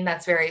scene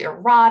that's very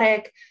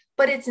erotic,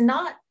 but it's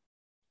not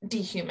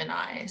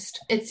dehumanized.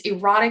 It's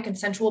erotic and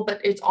sensual,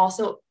 but it's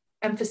also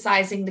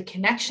emphasizing the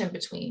connection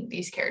between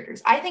these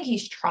characters. I think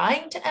he's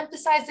trying to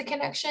emphasize the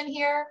connection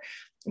here,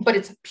 but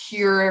it's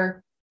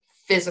pure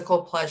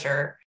physical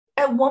pleasure.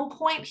 At one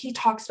point, he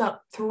talks about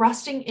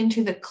thrusting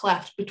into the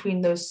cleft between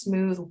those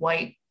smooth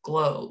white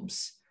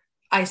globes.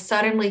 I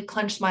suddenly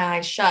clenched my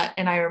eyes shut,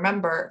 and I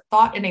remember,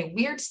 thought in a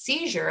weird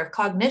seizure of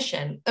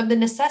cognition, of the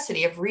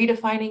necessity of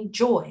redefining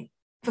joy,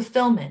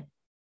 fulfillment,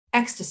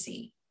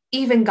 ecstasy,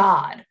 even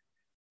God.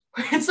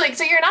 It's like,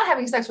 so you're not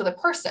having sex with a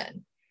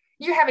person.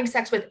 You're having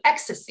sex with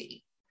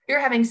ecstasy. You're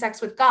having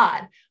sex with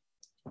God.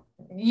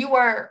 You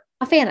are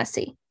a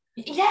fantasy.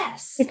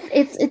 Yes.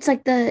 It's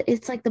like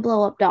the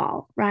blow up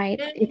doll, right?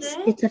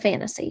 It's a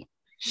fantasy.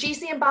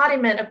 She's the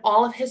embodiment of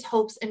all of his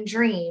hopes and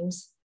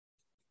dreams.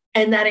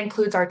 And that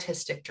includes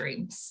artistic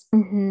dreams.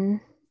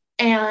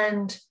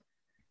 And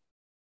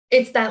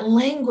it's that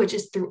language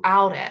is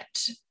throughout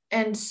it.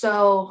 And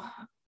so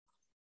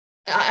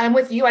I'm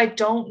with you. I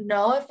don't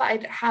know if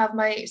I'd have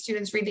my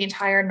students read the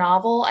entire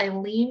novel. I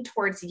lean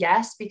towards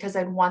yes, because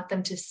I'd want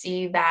them to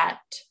see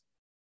that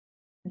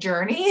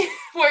journey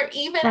where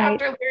even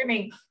after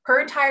learning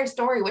her entire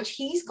story, which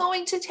he's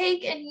going to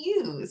take and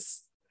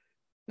use,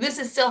 this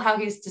is still how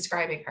he's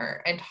describing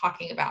her and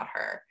talking about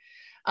her.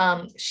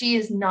 She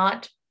is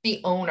not the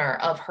owner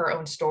of her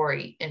own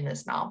story in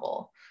this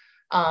novel.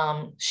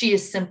 She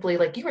is simply,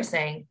 like you were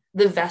saying,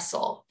 the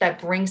vessel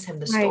that brings him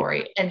the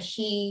story. And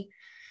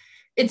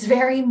it's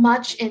very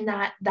much in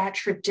that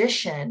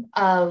tradition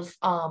of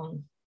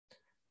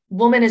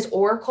woman as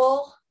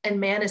oracle and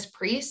man as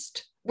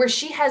priest, where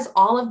she has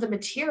all of the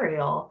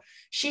material,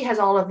 she has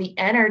all of the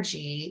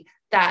energy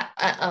that,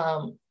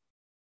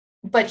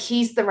 but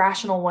he's the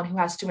rational one who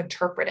has to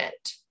interpret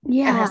it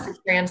and has to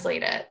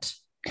translate it.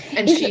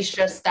 And she's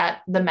just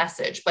the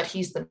message, but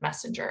he's the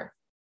messenger.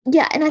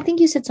 Yeah. And I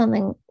think you said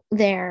something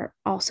there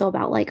also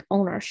about like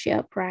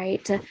ownership,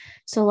 right?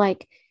 So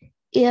like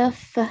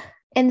if,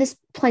 and this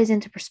plays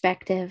into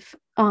perspective,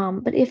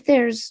 but if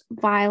there's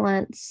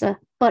violence,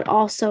 but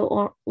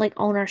also like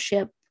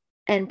ownership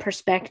and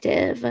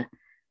perspective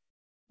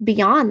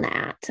beyond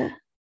that,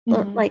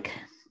 like,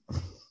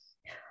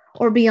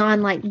 or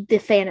beyond like the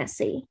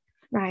fantasy,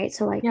 right?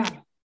 So like,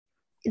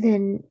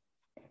 then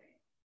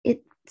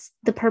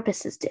the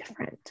purpose is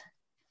different.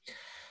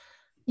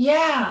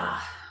 Yeah.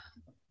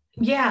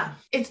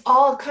 It's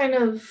all kind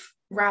of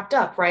wrapped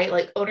up, right?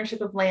 Like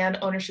ownership of land,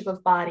 ownership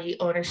of body,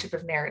 ownership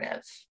of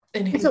narrative.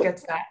 And who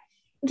gets that?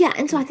 Yeah.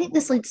 And so I think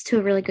this leads to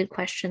a really good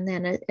question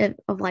then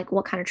of like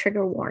what kind of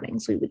trigger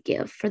warnings we would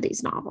give for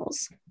these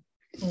novels.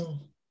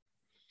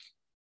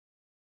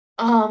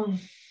 I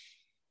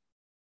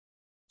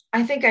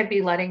think I'd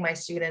be letting my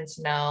students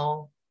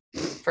know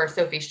for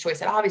Sophie's Choice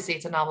that obviously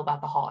it's a novel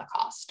about the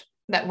Holocaust,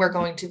 that we're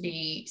going to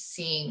be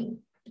seeing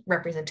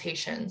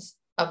representations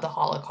of the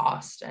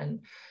Holocaust and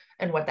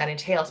what that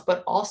entails,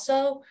 but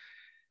also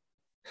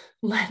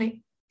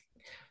letting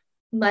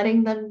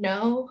them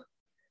know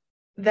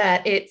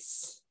that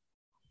it's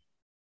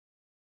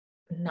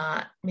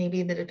not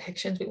maybe the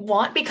depictions we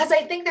want, because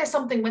I think there's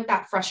something with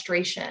that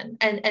frustration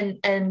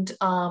and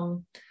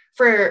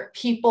for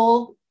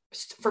people,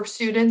 for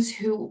students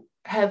who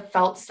have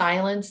felt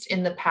silenced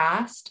in the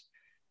past,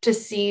 to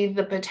see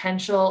the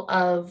potential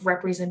of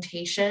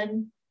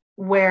representation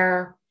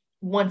where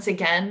once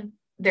again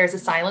there's a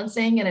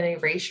silencing and an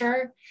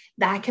erasure,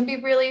 that can be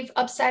really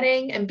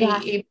upsetting and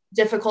be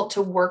difficult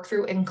to work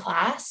through in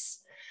class.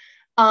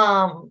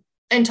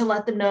 And to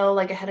let them know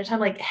like ahead of time,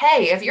 like,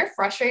 hey, if you're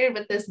frustrated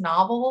with this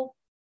novel,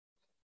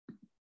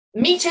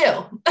 me too.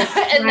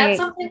 And that's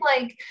something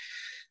like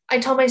I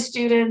tell my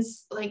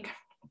students, like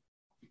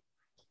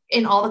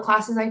in all the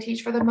classes I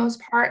teach for the most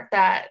part,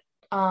 that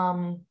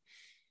a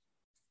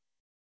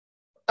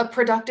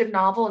productive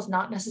novel is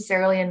not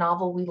necessarily a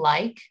novel we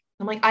like.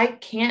 I'm like, I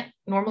can't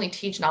normally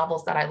teach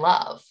novels that I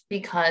love,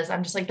 because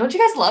I'm just like, don't you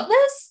guys love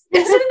this?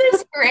 Isn't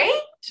this great?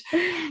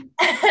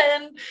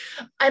 And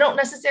I don't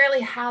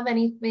necessarily have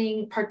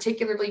anything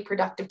particularly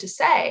productive to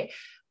say.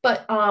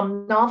 But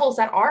novels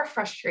that are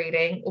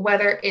frustrating,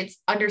 whether it's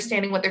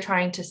understanding what they're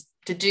trying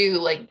to do,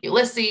 like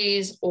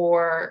Ulysses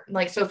or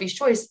like Sophie's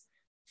Choice,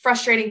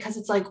 frustrating because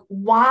it's like,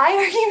 why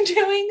are you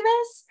doing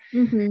this?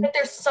 Mm-hmm. But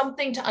there's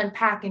something to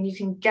unpack, and you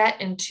can get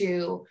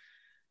into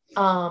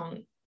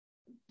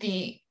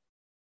the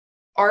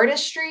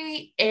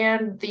artistry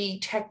and the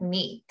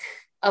technique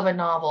of a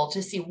novel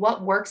to see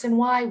what works and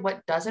why,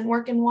 what doesn't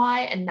work and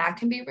why. And that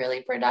can be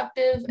really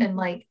productive, and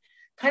like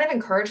kind of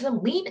encourage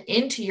them, lean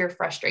into your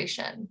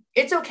frustration.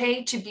 It's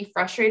okay to be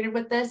frustrated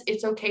with this.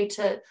 It's okay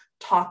to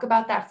talk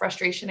about that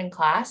frustration in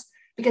class,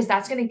 because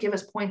that's going to give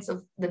us points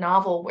of the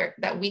novel where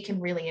that we can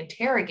really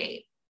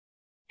interrogate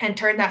and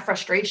turn that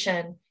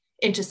frustration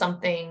into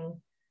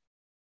something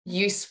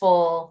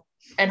useful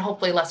and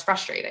hopefully less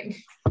frustrating.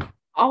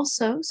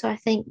 Also, so I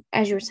think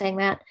as you were saying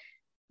that,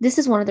 this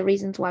is one of the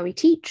reasons why we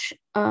teach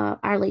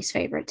our least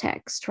favorite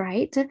text,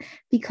 right?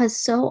 Because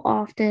so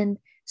often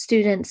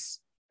students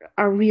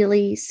are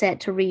really set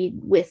to read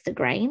with the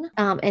grain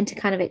and to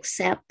kind of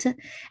accept.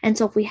 And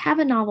so if we have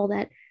a novel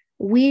that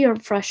we are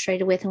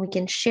frustrated with and we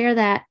can share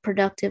that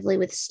productively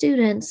with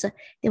students,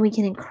 then we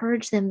can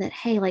encourage them that,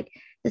 hey, like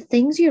the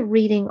things you're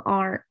reading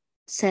aren't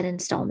set in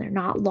stone. They're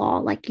not law.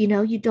 Like, you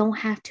know, you don't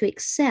have to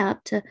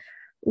accept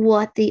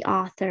what the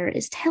author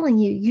is telling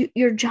you.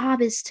 Your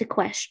job is to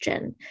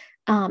question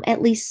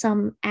at least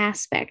some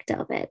aspect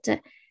of it.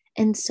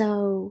 And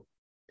so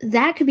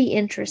that could be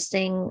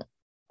interesting,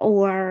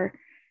 or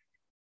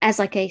as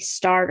like a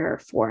starter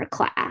for a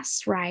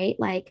class, right?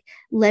 Like,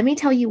 let me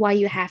tell you why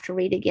you have to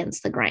read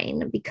against the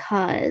grain,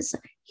 because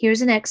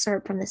here's an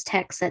excerpt from this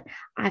text that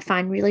I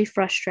find really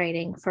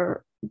frustrating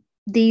for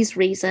these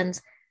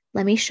reasons.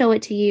 Let me show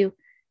it to you.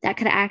 That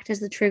could act as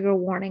the trigger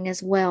warning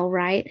as well,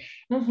 right?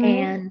 Mm-hmm.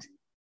 And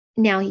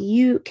now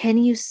can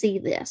you see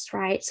this,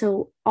 right?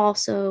 So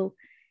also,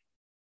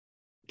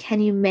 can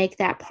you make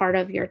that part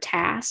of your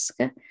task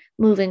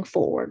moving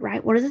forward,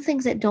 right? What are the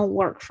things that don't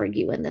work for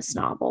you in this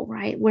novel,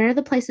 right? Where are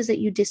the places that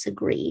you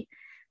disagree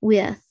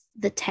with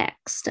the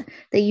text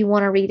that you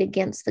want to read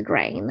against the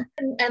grain?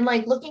 And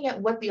like looking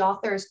at what the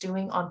author is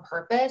doing on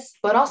purpose,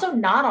 but also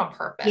not on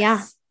purpose.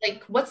 Yeah.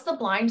 Like, what's the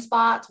blind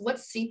spots?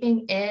 What's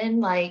seeping in?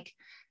 Like,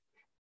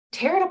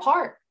 tear it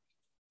apart.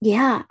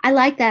 Yeah, I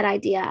like that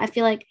idea. I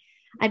feel like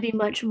I'd be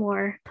much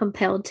more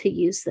compelled to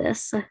use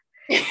this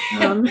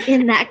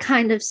in that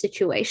kind of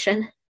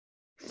situation.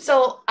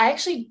 So I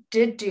actually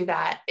did do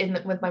that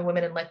with my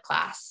women in lit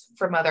class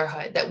for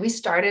motherhood, that we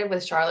started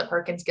with Charlotte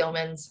Perkins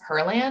Gilman's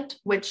Herland,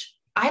 which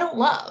I don't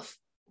love.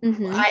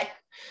 Mm-hmm. I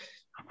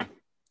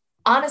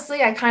honestly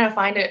kind of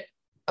find it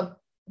a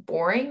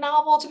boring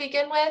novel to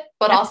begin with,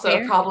 but That's also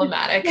fair.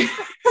 problematic.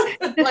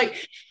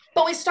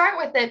 But we start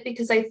with it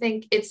because I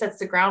think it sets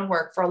the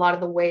groundwork for a lot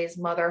of the ways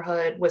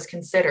motherhood was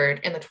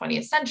considered in the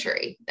 20th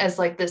century as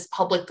like this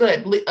public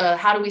good.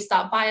 How do we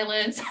stop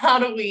violence? How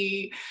do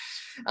we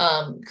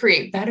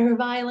create better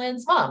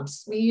violence?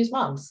 Moms, we use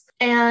moms.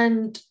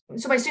 And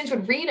so my students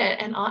would read it,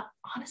 and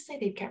honestly,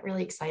 they'd get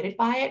really excited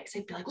by it, because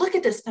they'd be like, look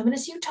at this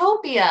feminist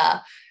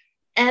utopia.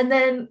 And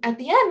then at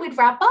the end, we'd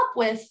wrap up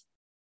with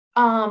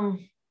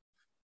an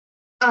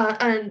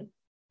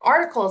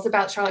articles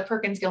about Charlotte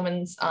Perkins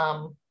Gilman's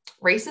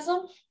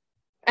racism,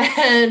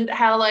 and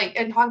how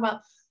and talk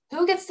about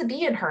who gets to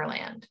be in her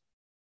land.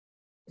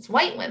 It's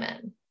white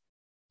women.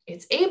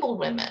 It's able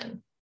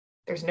women.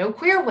 There's no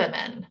queer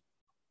women.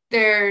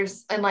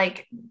 And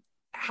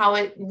how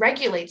it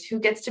regulates who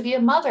gets to be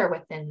a mother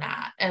within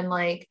that, and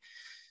like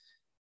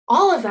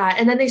all of that.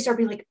 And then they start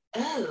being like,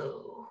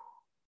 oh,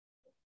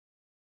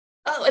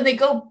 and they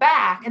go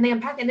back and they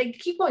unpack, and they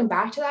keep going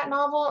back to that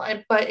novel,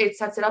 but it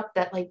sets it up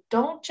that like,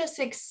 don't just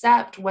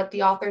accept what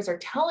the authors are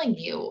telling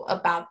you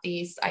about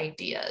these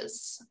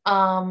ideas.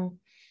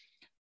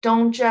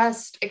 Don't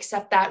just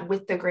accept that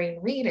with the grain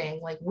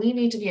reading. Like, we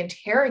need to be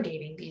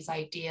interrogating these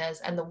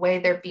ideas and the way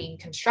they're being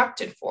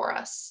constructed for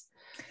us.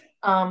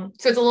 So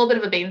it's a little bit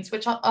of a bait and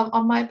switch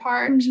on my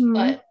part,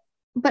 mm-hmm.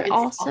 but it's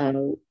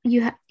also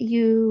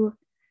you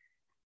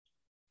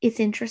it's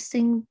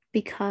interesting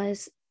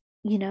because,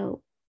 you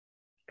know,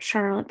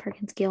 Charlotte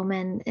Perkins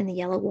Gilman and the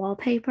Yellow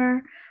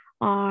Wallpaper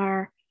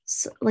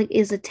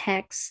is a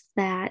text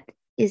that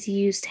is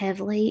used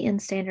heavily in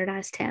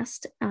standardized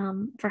tests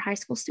for high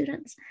school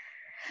students.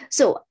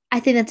 So I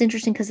think that's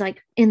interesting because,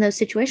 like, in those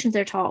situations,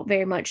 they're taught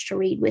very much to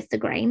read with the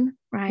grain,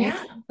 right?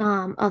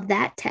 Of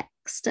that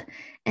text.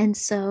 And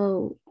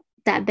so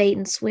that bait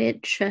and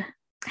switch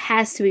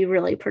has to be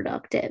really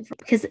productive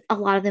because a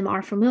lot of them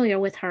are familiar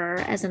with her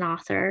as an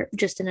author,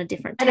 just in a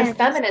different and text. a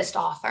feminist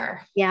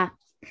author. Yeah.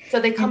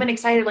 So they come in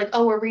excited, like,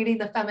 oh, we're reading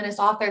the feminist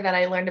author that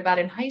I learned about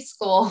in high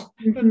school.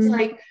 It's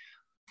like,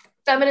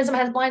 feminism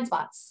has blind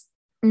spots.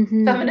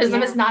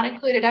 Feminism has not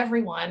included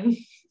everyone.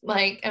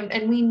 Like,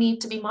 and we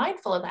need to be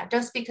mindful of that.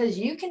 Just because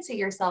you can see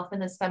yourself in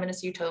this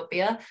feminist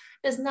utopia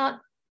does not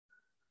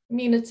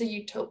mean it's a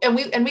utopia.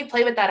 And we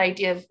play with that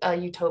idea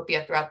of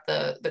utopia throughout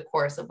the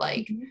course of,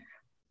 like,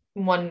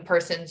 one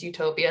person's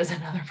utopia is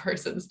another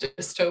person's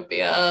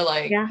dystopia.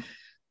 Like,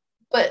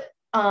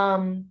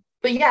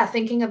 but yeah,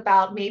 thinking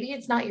about maybe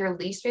it's not your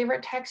least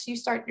favorite text you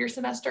start your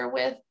semester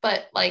with,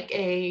 but like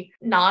a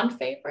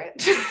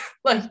non-favorite,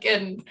 like,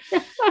 and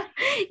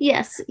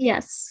yes.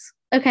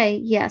 Okay.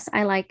 Yes.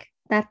 I like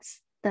that's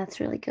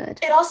really good.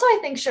 It also, I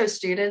think, shows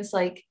students,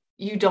 like,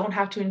 you don't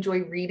have to enjoy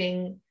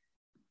reading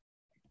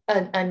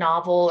a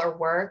novel or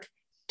work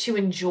to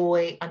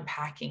enjoy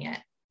unpacking it.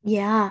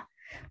 Yeah.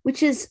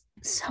 Which is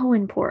so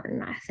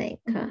important, I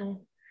think.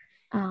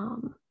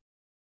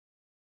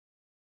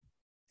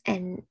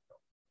 And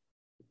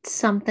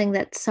something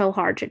that's so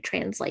hard to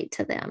translate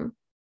to them.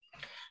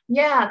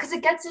 Yeah, because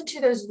it gets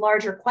into those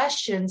larger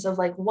questions of,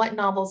 like, what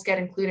novels get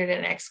included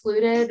and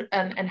excluded,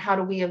 and how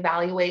do we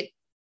evaluate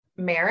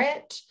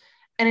merit.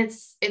 And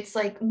it's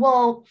like,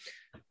 well,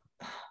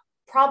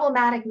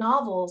 problematic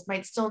novels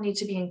might still need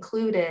to be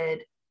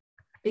included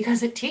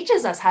because it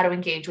teaches us how to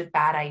engage with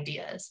bad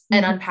ideas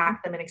and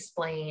unpack them and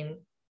explain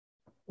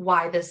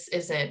why this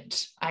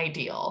isn't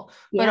ideal.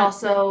 But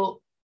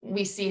also,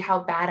 we see how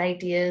bad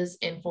ideas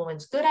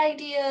influence good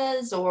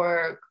ideas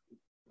or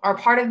are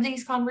part of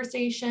these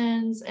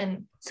conversations.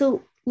 And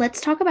so let's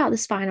talk about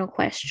this final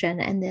question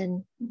and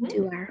then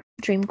do our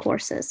dream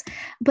courses.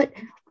 But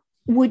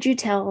would you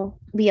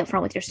be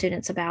upfront with your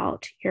students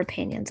about your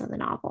opinions on the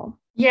novel?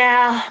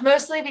 Yeah,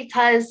 mostly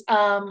because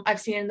I've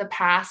seen in the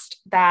past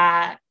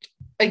that,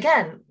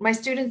 again, my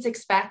students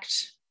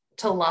expect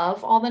to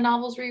love all the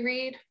novels we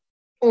read,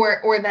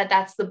 or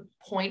that's the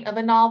point of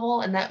a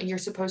novel, and that you're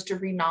supposed to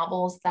read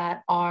novels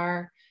that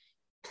are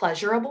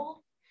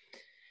pleasurable.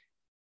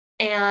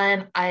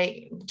 And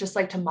I just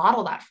like to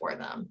model that for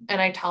them.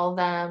 And I tell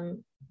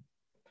them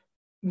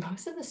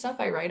most of the stuff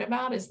I write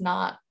about is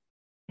not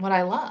what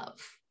I love,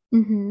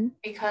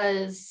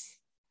 because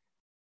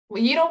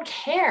you don't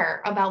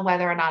care about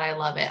whether or not I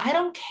love it. I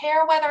don't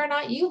care whether or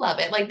not you love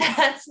it. Like,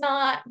 that's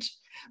not,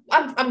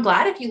 I'm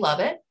glad if you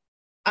love it.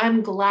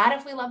 I'm glad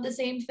if we love the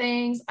same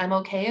things. I'm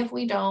okay if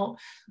we don't,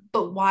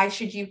 but why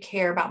should you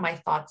care about my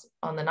thoughts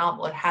on the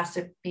novel? It has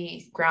to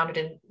be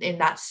grounded in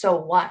that, so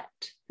what?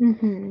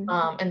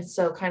 And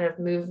so kind of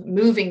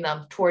moving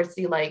them towards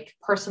the, like,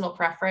 personal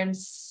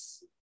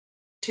preference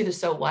to the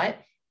so what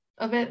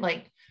of it.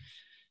 Like,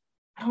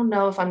 I don't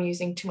know if I'm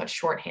using too much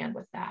shorthand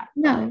with that.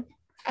 No.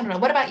 I don't know.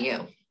 What about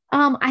you?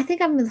 I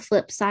think I'm the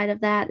flip side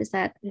of that is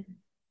that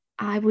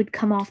I would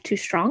come off too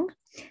strong.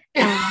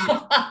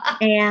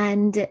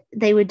 And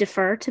they would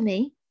defer to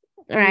me,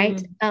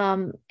 right?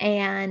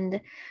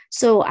 And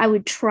so I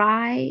would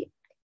try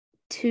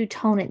to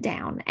tone it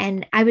down,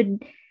 and I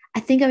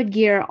think I would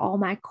gear all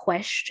my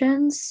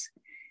questions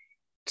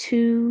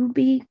to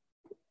be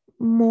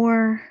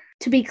clear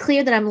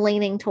that I'm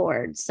leaning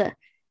towards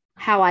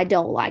how I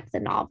don't like the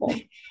novel,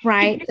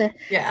 right?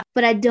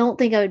 But I don't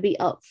think I would be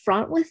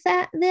upfront with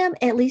them,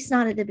 at least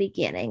not at the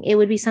beginning. It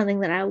would be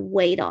something that I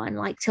wait on,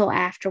 like, till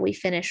after we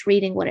finish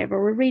reading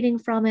whatever we're reading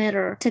from it,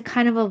 or to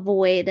kind of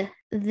avoid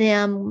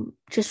them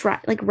just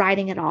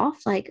writing it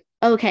off. Like,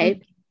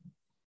 okay,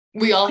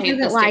 we all hate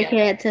this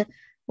together.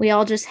 We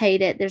all just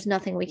hate it. There's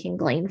nothing we can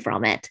glean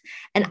from it.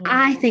 And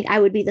I think I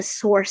would be the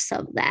source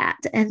of that.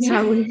 And so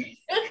I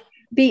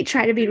would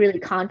try to be really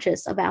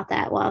conscious about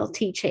that while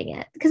teaching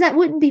it, because that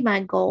wouldn't be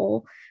my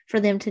goal for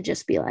them to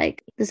just be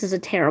like, this is a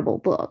terrible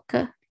book.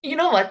 You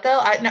know what, though?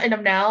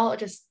 I'm now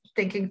just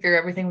thinking through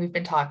everything we've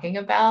been talking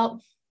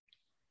about.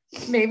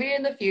 Maybe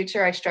in the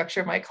future, I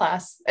structure my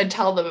class and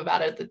tell them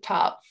about it at the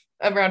top,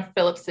 around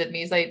Philip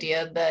Sidney's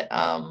idea that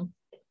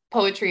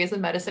poetry is a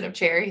medicine of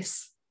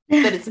cherries,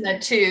 that it's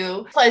meant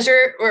to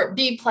pleasure or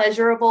be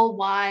pleasurable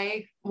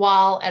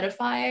while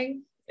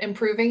edifying,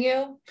 improving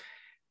you,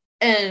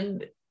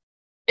 and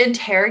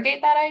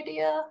interrogate that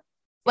idea.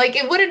 Like,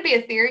 it wouldn't be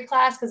a theory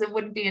class because it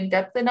wouldn't be in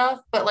depth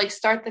enough, but, like,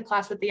 start the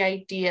class with the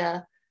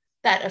idea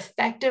that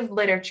effective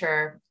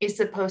literature is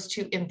supposed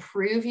to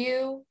improve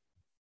you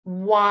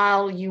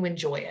while you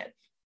enjoy it.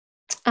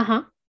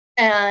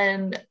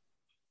 And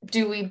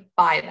do we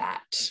buy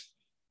that?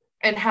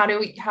 And how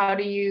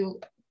do you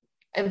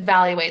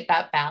evaluate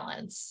that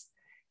balance?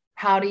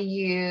 How do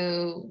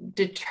you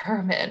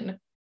determine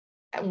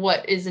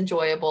what is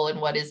enjoyable and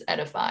what is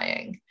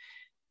edifying.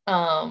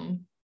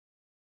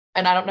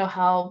 And I don't know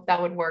how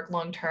that would work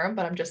long term,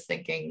 but I'm just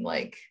thinking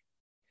like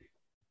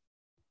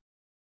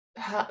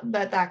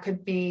that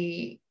could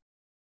be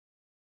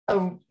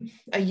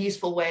a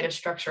useful way to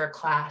structure a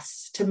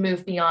class to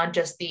move beyond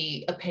just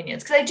the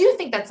opinions. Because I do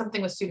think that's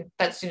something with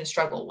students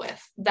struggle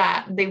with,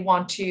 that they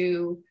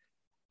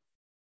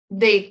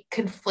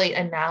conflate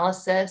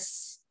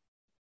analysis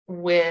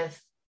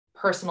with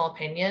personal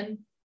opinion.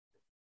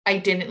 I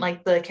didn't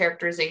like the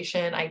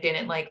characterization. I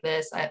didn't like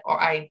this,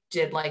 or I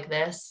did like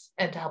this,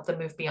 and to help them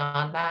move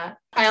beyond that.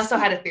 I also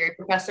had a theory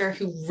professor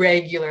who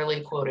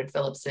regularly quoted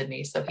Philip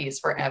Sidney, so he's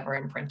forever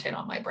imprinted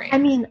on my brain. I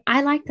mean,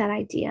 I like that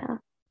idea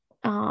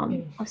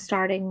of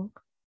starting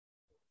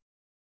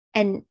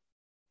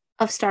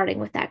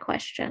with that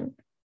question.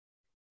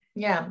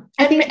 Yeah.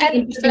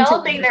 And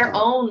developing their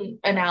own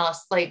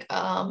analysis, like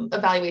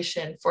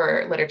evaluation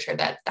for literature.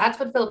 That's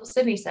what Philip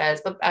Sidney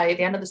says. But by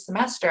the end of the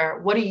semester,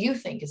 what do you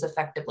think is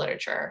effective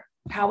literature?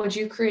 How would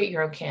you create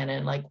your own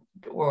canon, like,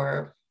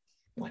 or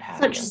what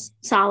have you? Such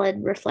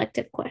solid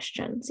reflective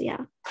questions.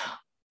 Yeah.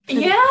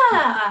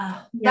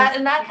 Yeah.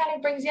 That kind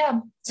of brings,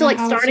 So like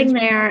starting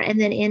there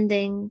and then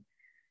ending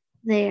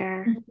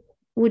there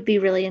would be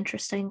really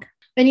interesting.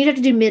 And you'd have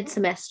to do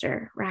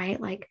mid-semester, right?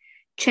 Like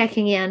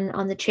checking in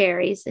on the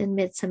cherries in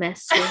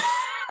mid-semester.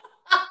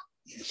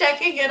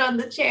 Checking in on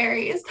the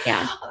cherries.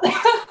 Yeah.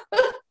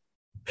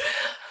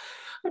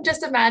 I'm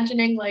just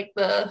imagining like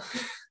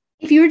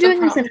if you were doing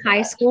this in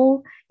high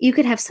school, you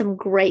could have some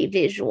great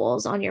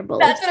visuals on your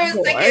bulletin. That's what I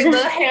was thinking,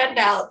 the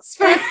handouts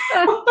for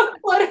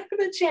what are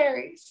the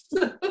cherries.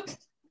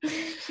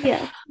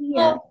 Yeah.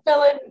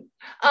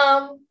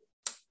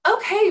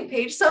 Okay,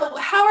 Paige. So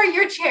how are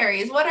your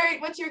cherries?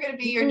 What's going to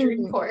be your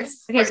dream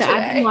course? Okay, so today?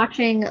 I've been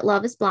watching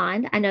Love is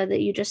Blind. I know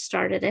that you just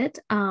started it.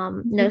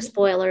 No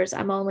spoilers.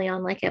 I'm only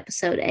on like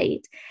episode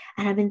 8.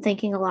 And I've been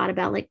thinking a lot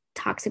about like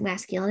toxic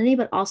masculinity,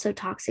 but also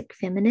toxic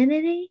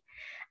femininity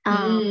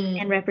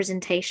and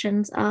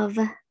representations of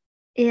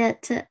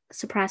it.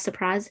 Surprise,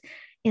 surprise,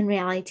 in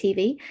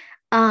reality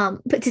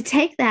TV. But to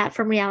take that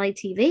from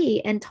reality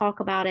TV and talk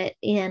about it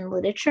in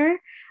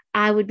literature,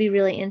 I would be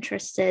really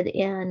interested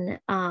in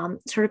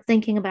sort of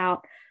thinking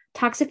about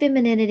toxic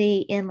femininity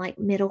in like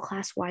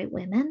middle-class white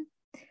women.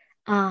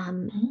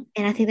 And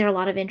I think there are a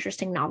lot of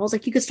interesting novels.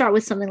 Like you could start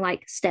with something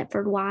like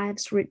Stepford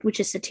Wives, which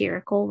is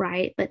satirical,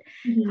 right? But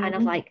kind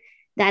of like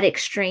that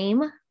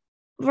extreme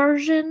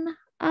version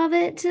of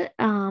it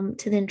to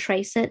then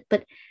trace it.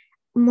 But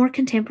more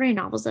contemporary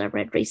novels that I've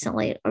read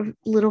recently are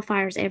Little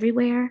Fires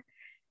Everywhere.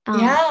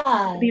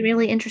 Be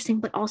really interesting,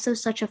 but also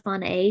such a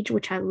fun age,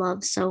 which I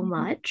love so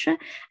much,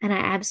 and I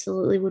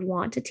absolutely would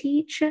want to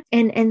teach.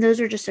 And those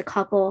are just a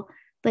couple,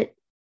 but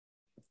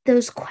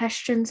those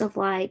questions of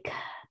like,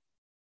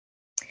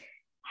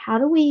 how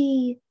do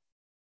we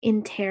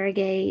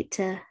interrogate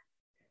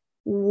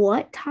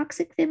what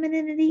toxic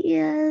femininity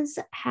is,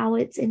 how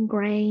it's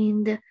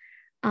ingrained,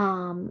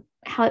 how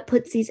it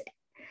puts these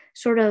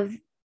sort of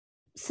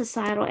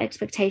societal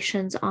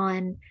expectations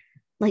on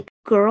like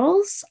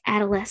girls,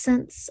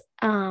 adolescents,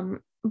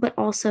 but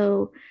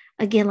also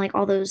again like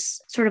all those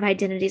sort of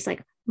identities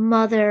like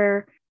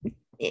mother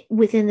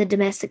within the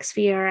domestic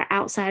sphere,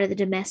 outside of the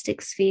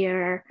domestic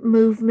sphere,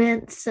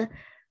 movements,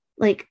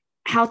 like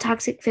how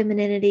toxic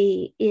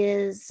femininity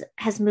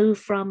has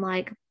moved from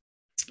like,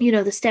 you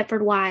know, the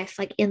Stepford wife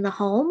like in the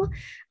home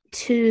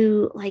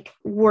to like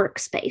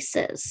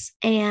workspaces.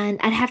 And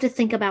I'd have to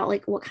think about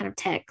like what kind of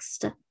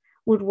text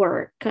would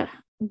work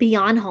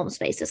beyond home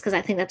spaces, because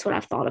I think that's what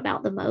I've thought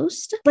about the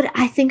most. But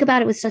I think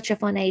about it with such a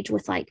fun age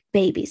with like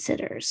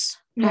babysitters,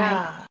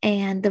 right?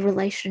 And the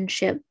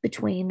relationship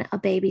between a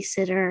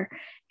babysitter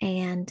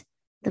and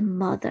the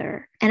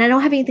mother. And I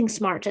don't have anything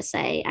smart to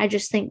say. I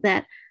just think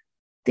that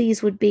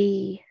these would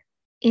be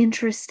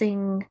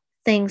interesting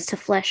things to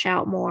flesh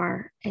out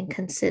more and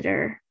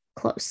consider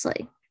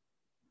closely.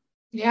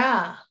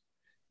 Yeah.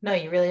 No,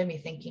 you really have me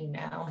thinking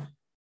now.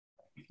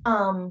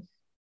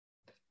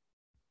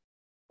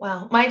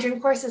 Wow, my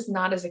dream course is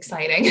not as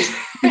exciting.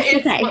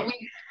 It's okay. What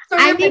we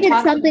I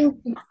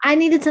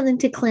needed something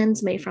to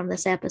cleanse me from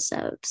this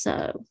episode.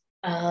 So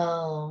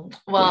I'm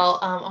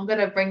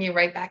gonna bring you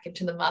right back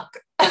into the muck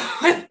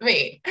with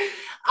me.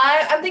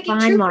 I'm thinking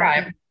true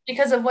crime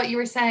because of what you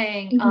were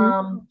saying.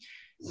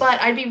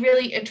 But I'd be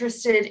really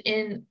interested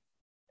in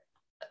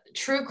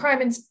true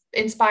crime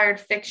inspired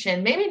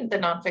fiction, maybe the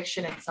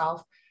nonfiction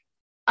itself.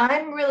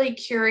 I'm really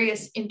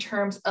curious in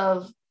terms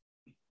of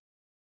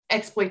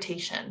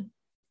exploitation.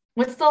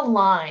 What's the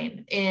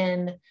line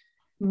in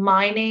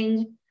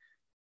mining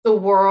the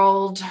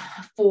world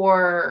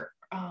for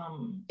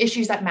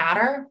issues that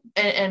matter,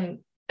 and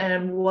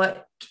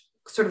what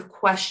sort of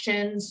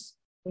questions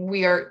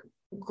we are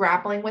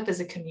grappling with as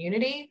a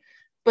community,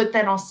 but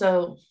then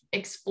also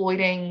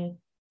exploiting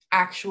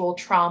actual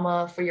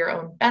trauma for your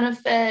own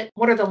benefit?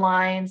 What are the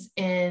lines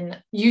in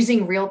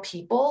using real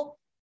people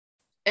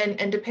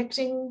and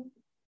depicting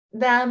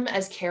them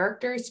as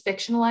characters,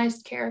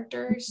 fictionalized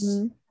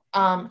characters,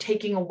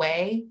 taking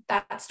away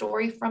that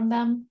story from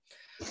them?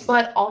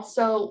 But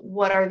also,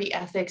 what are the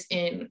ethics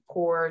in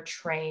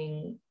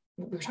portraying,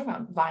 we were talking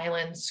about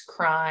violence,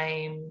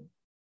 crime,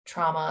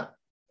 trauma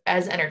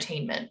as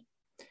entertainment?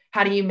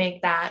 How do you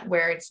make that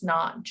where it's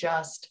not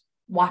just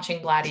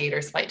watching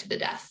gladiators fight to the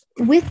death?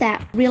 With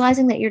that,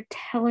 realizing that you're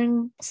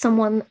telling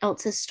someone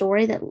else's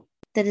story that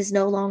is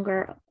no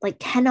longer, like,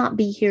 cannot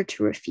be here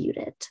to refute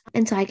it.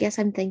 And so I guess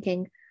I'm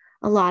thinking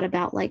a lot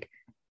about, like,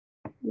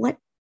 what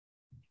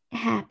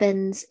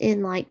happens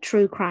in, like,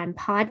 true crime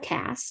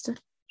podcasts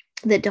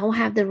that don't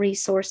have the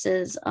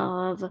resources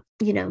of,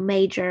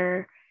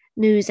 major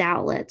news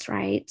outlets,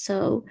 right?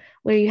 So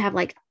where you have,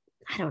 like,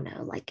 I don't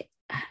know, like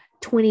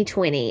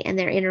 2020, and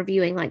they're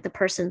interviewing, like, the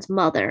person's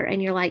mother,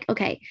 and you're like,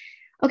 okay,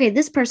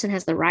 this person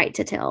has the right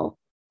to tell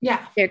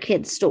their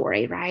kid's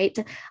story, right?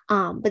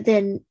 But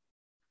then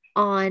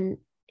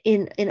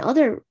in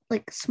other,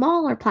 like,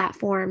 smaller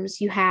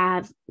platforms, you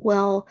have,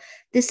 well,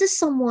 this is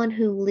someone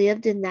who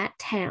lived in that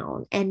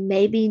town and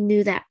maybe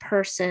knew that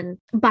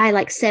person by,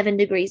 like, 7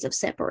 degrees of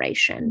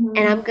separation. Mm-hmm.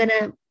 And I'm going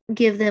to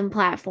give them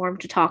platform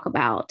to talk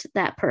about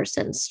that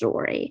person's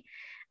story.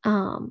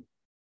 And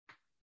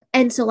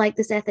so, like,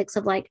 this ethics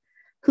of, like,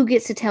 who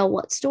gets to tell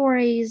what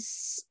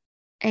stories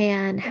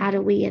and how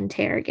do we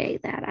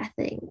interrogate that, I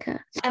think.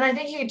 And I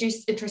think you could do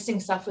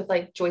interesting stuff with,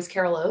 like, Joyce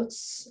Carol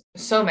Oates,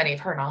 so many of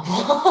her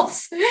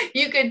novels.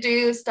 You could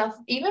do stuff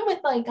even with,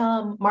 like,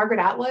 Margaret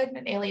Atwood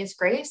and Alias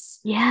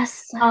Grace.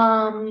 Yes.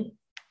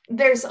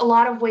 There's a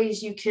lot of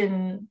ways you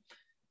can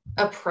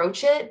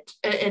approach it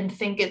and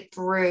think it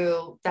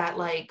through, that,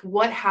 like,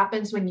 what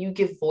happens when you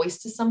give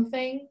voice to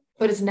something,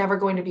 but it's never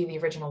going to be the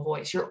original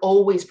voice. You're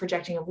always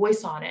projecting a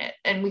voice on it.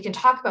 And we can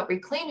talk about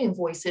reclaiming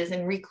voices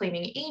and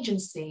reclaiming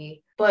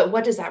agency, but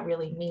what does that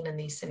really mean in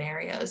these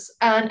scenarios?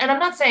 And I'm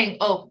not saying,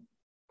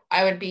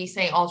 I would be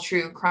saying all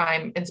true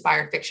crime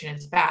inspired fiction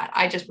is bad.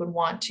 I just would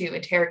want to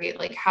interrogate,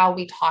 like, how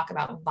we talk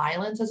about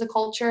violence as a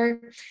culture,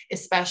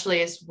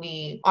 especially as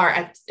we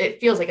are it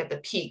feels like at the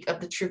peak of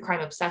the true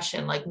crime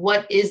obsession. Like,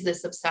 what is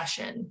this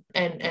obsession?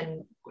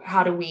 And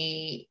how do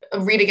we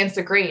read against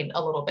the grain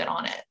a little bit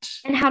on it?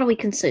 And how do we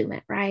consume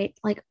it, right?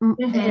 Like,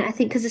 mm-hmm. And I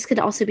think, because this could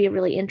also be a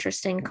really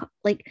interesting,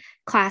 like,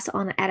 class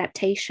on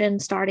adaptation,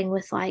 starting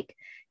with, like,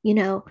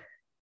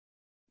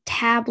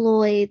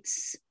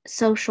 tabloids,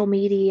 social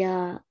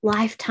media,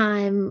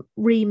 Lifetime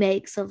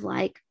remakes of,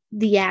 like,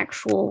 the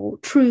actual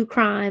true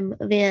crime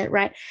event,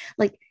 right?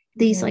 Like,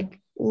 these mm-hmm. like,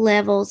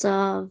 levels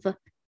of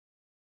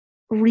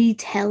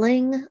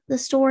retelling the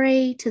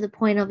story to the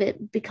point of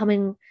it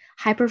becoming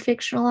hyper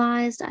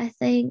fictionalized, I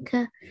think.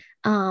 And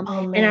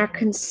our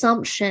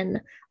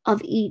consumption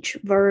of each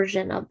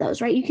version of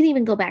those, right? You can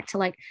even go back to,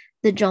 like,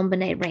 the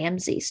JonBenet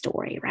Ramsey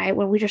story, right?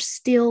 Where we're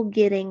still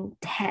getting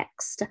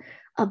text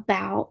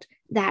about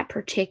that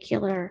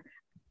particular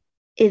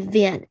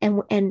event.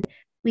 And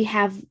we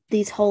have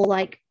these whole,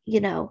 like,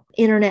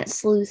 internet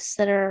sleuths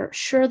that are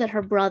sure that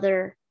her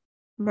brother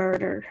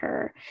murdered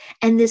her.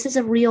 And this is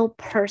a real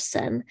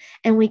person.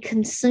 And we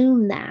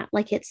consume that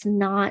like it's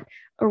not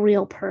a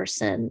real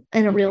person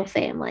and a real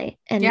family.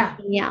 And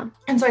yeah.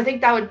 And so I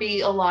think that would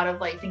be a lot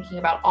of, like, thinking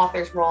about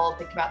author's role,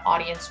 thinking about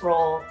audience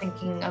role,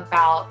 thinking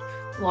about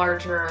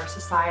larger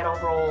societal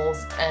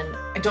roles. And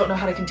I don't know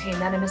how to contain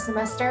that in a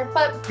semester,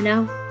 but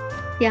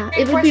yeah,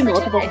 it would be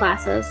multiple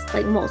classes.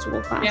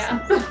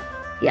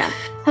 Yeah.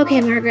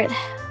 Okay, Margaret.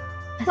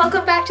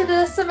 Welcome back to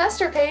the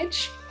semester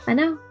page. I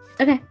know.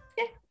 Okay.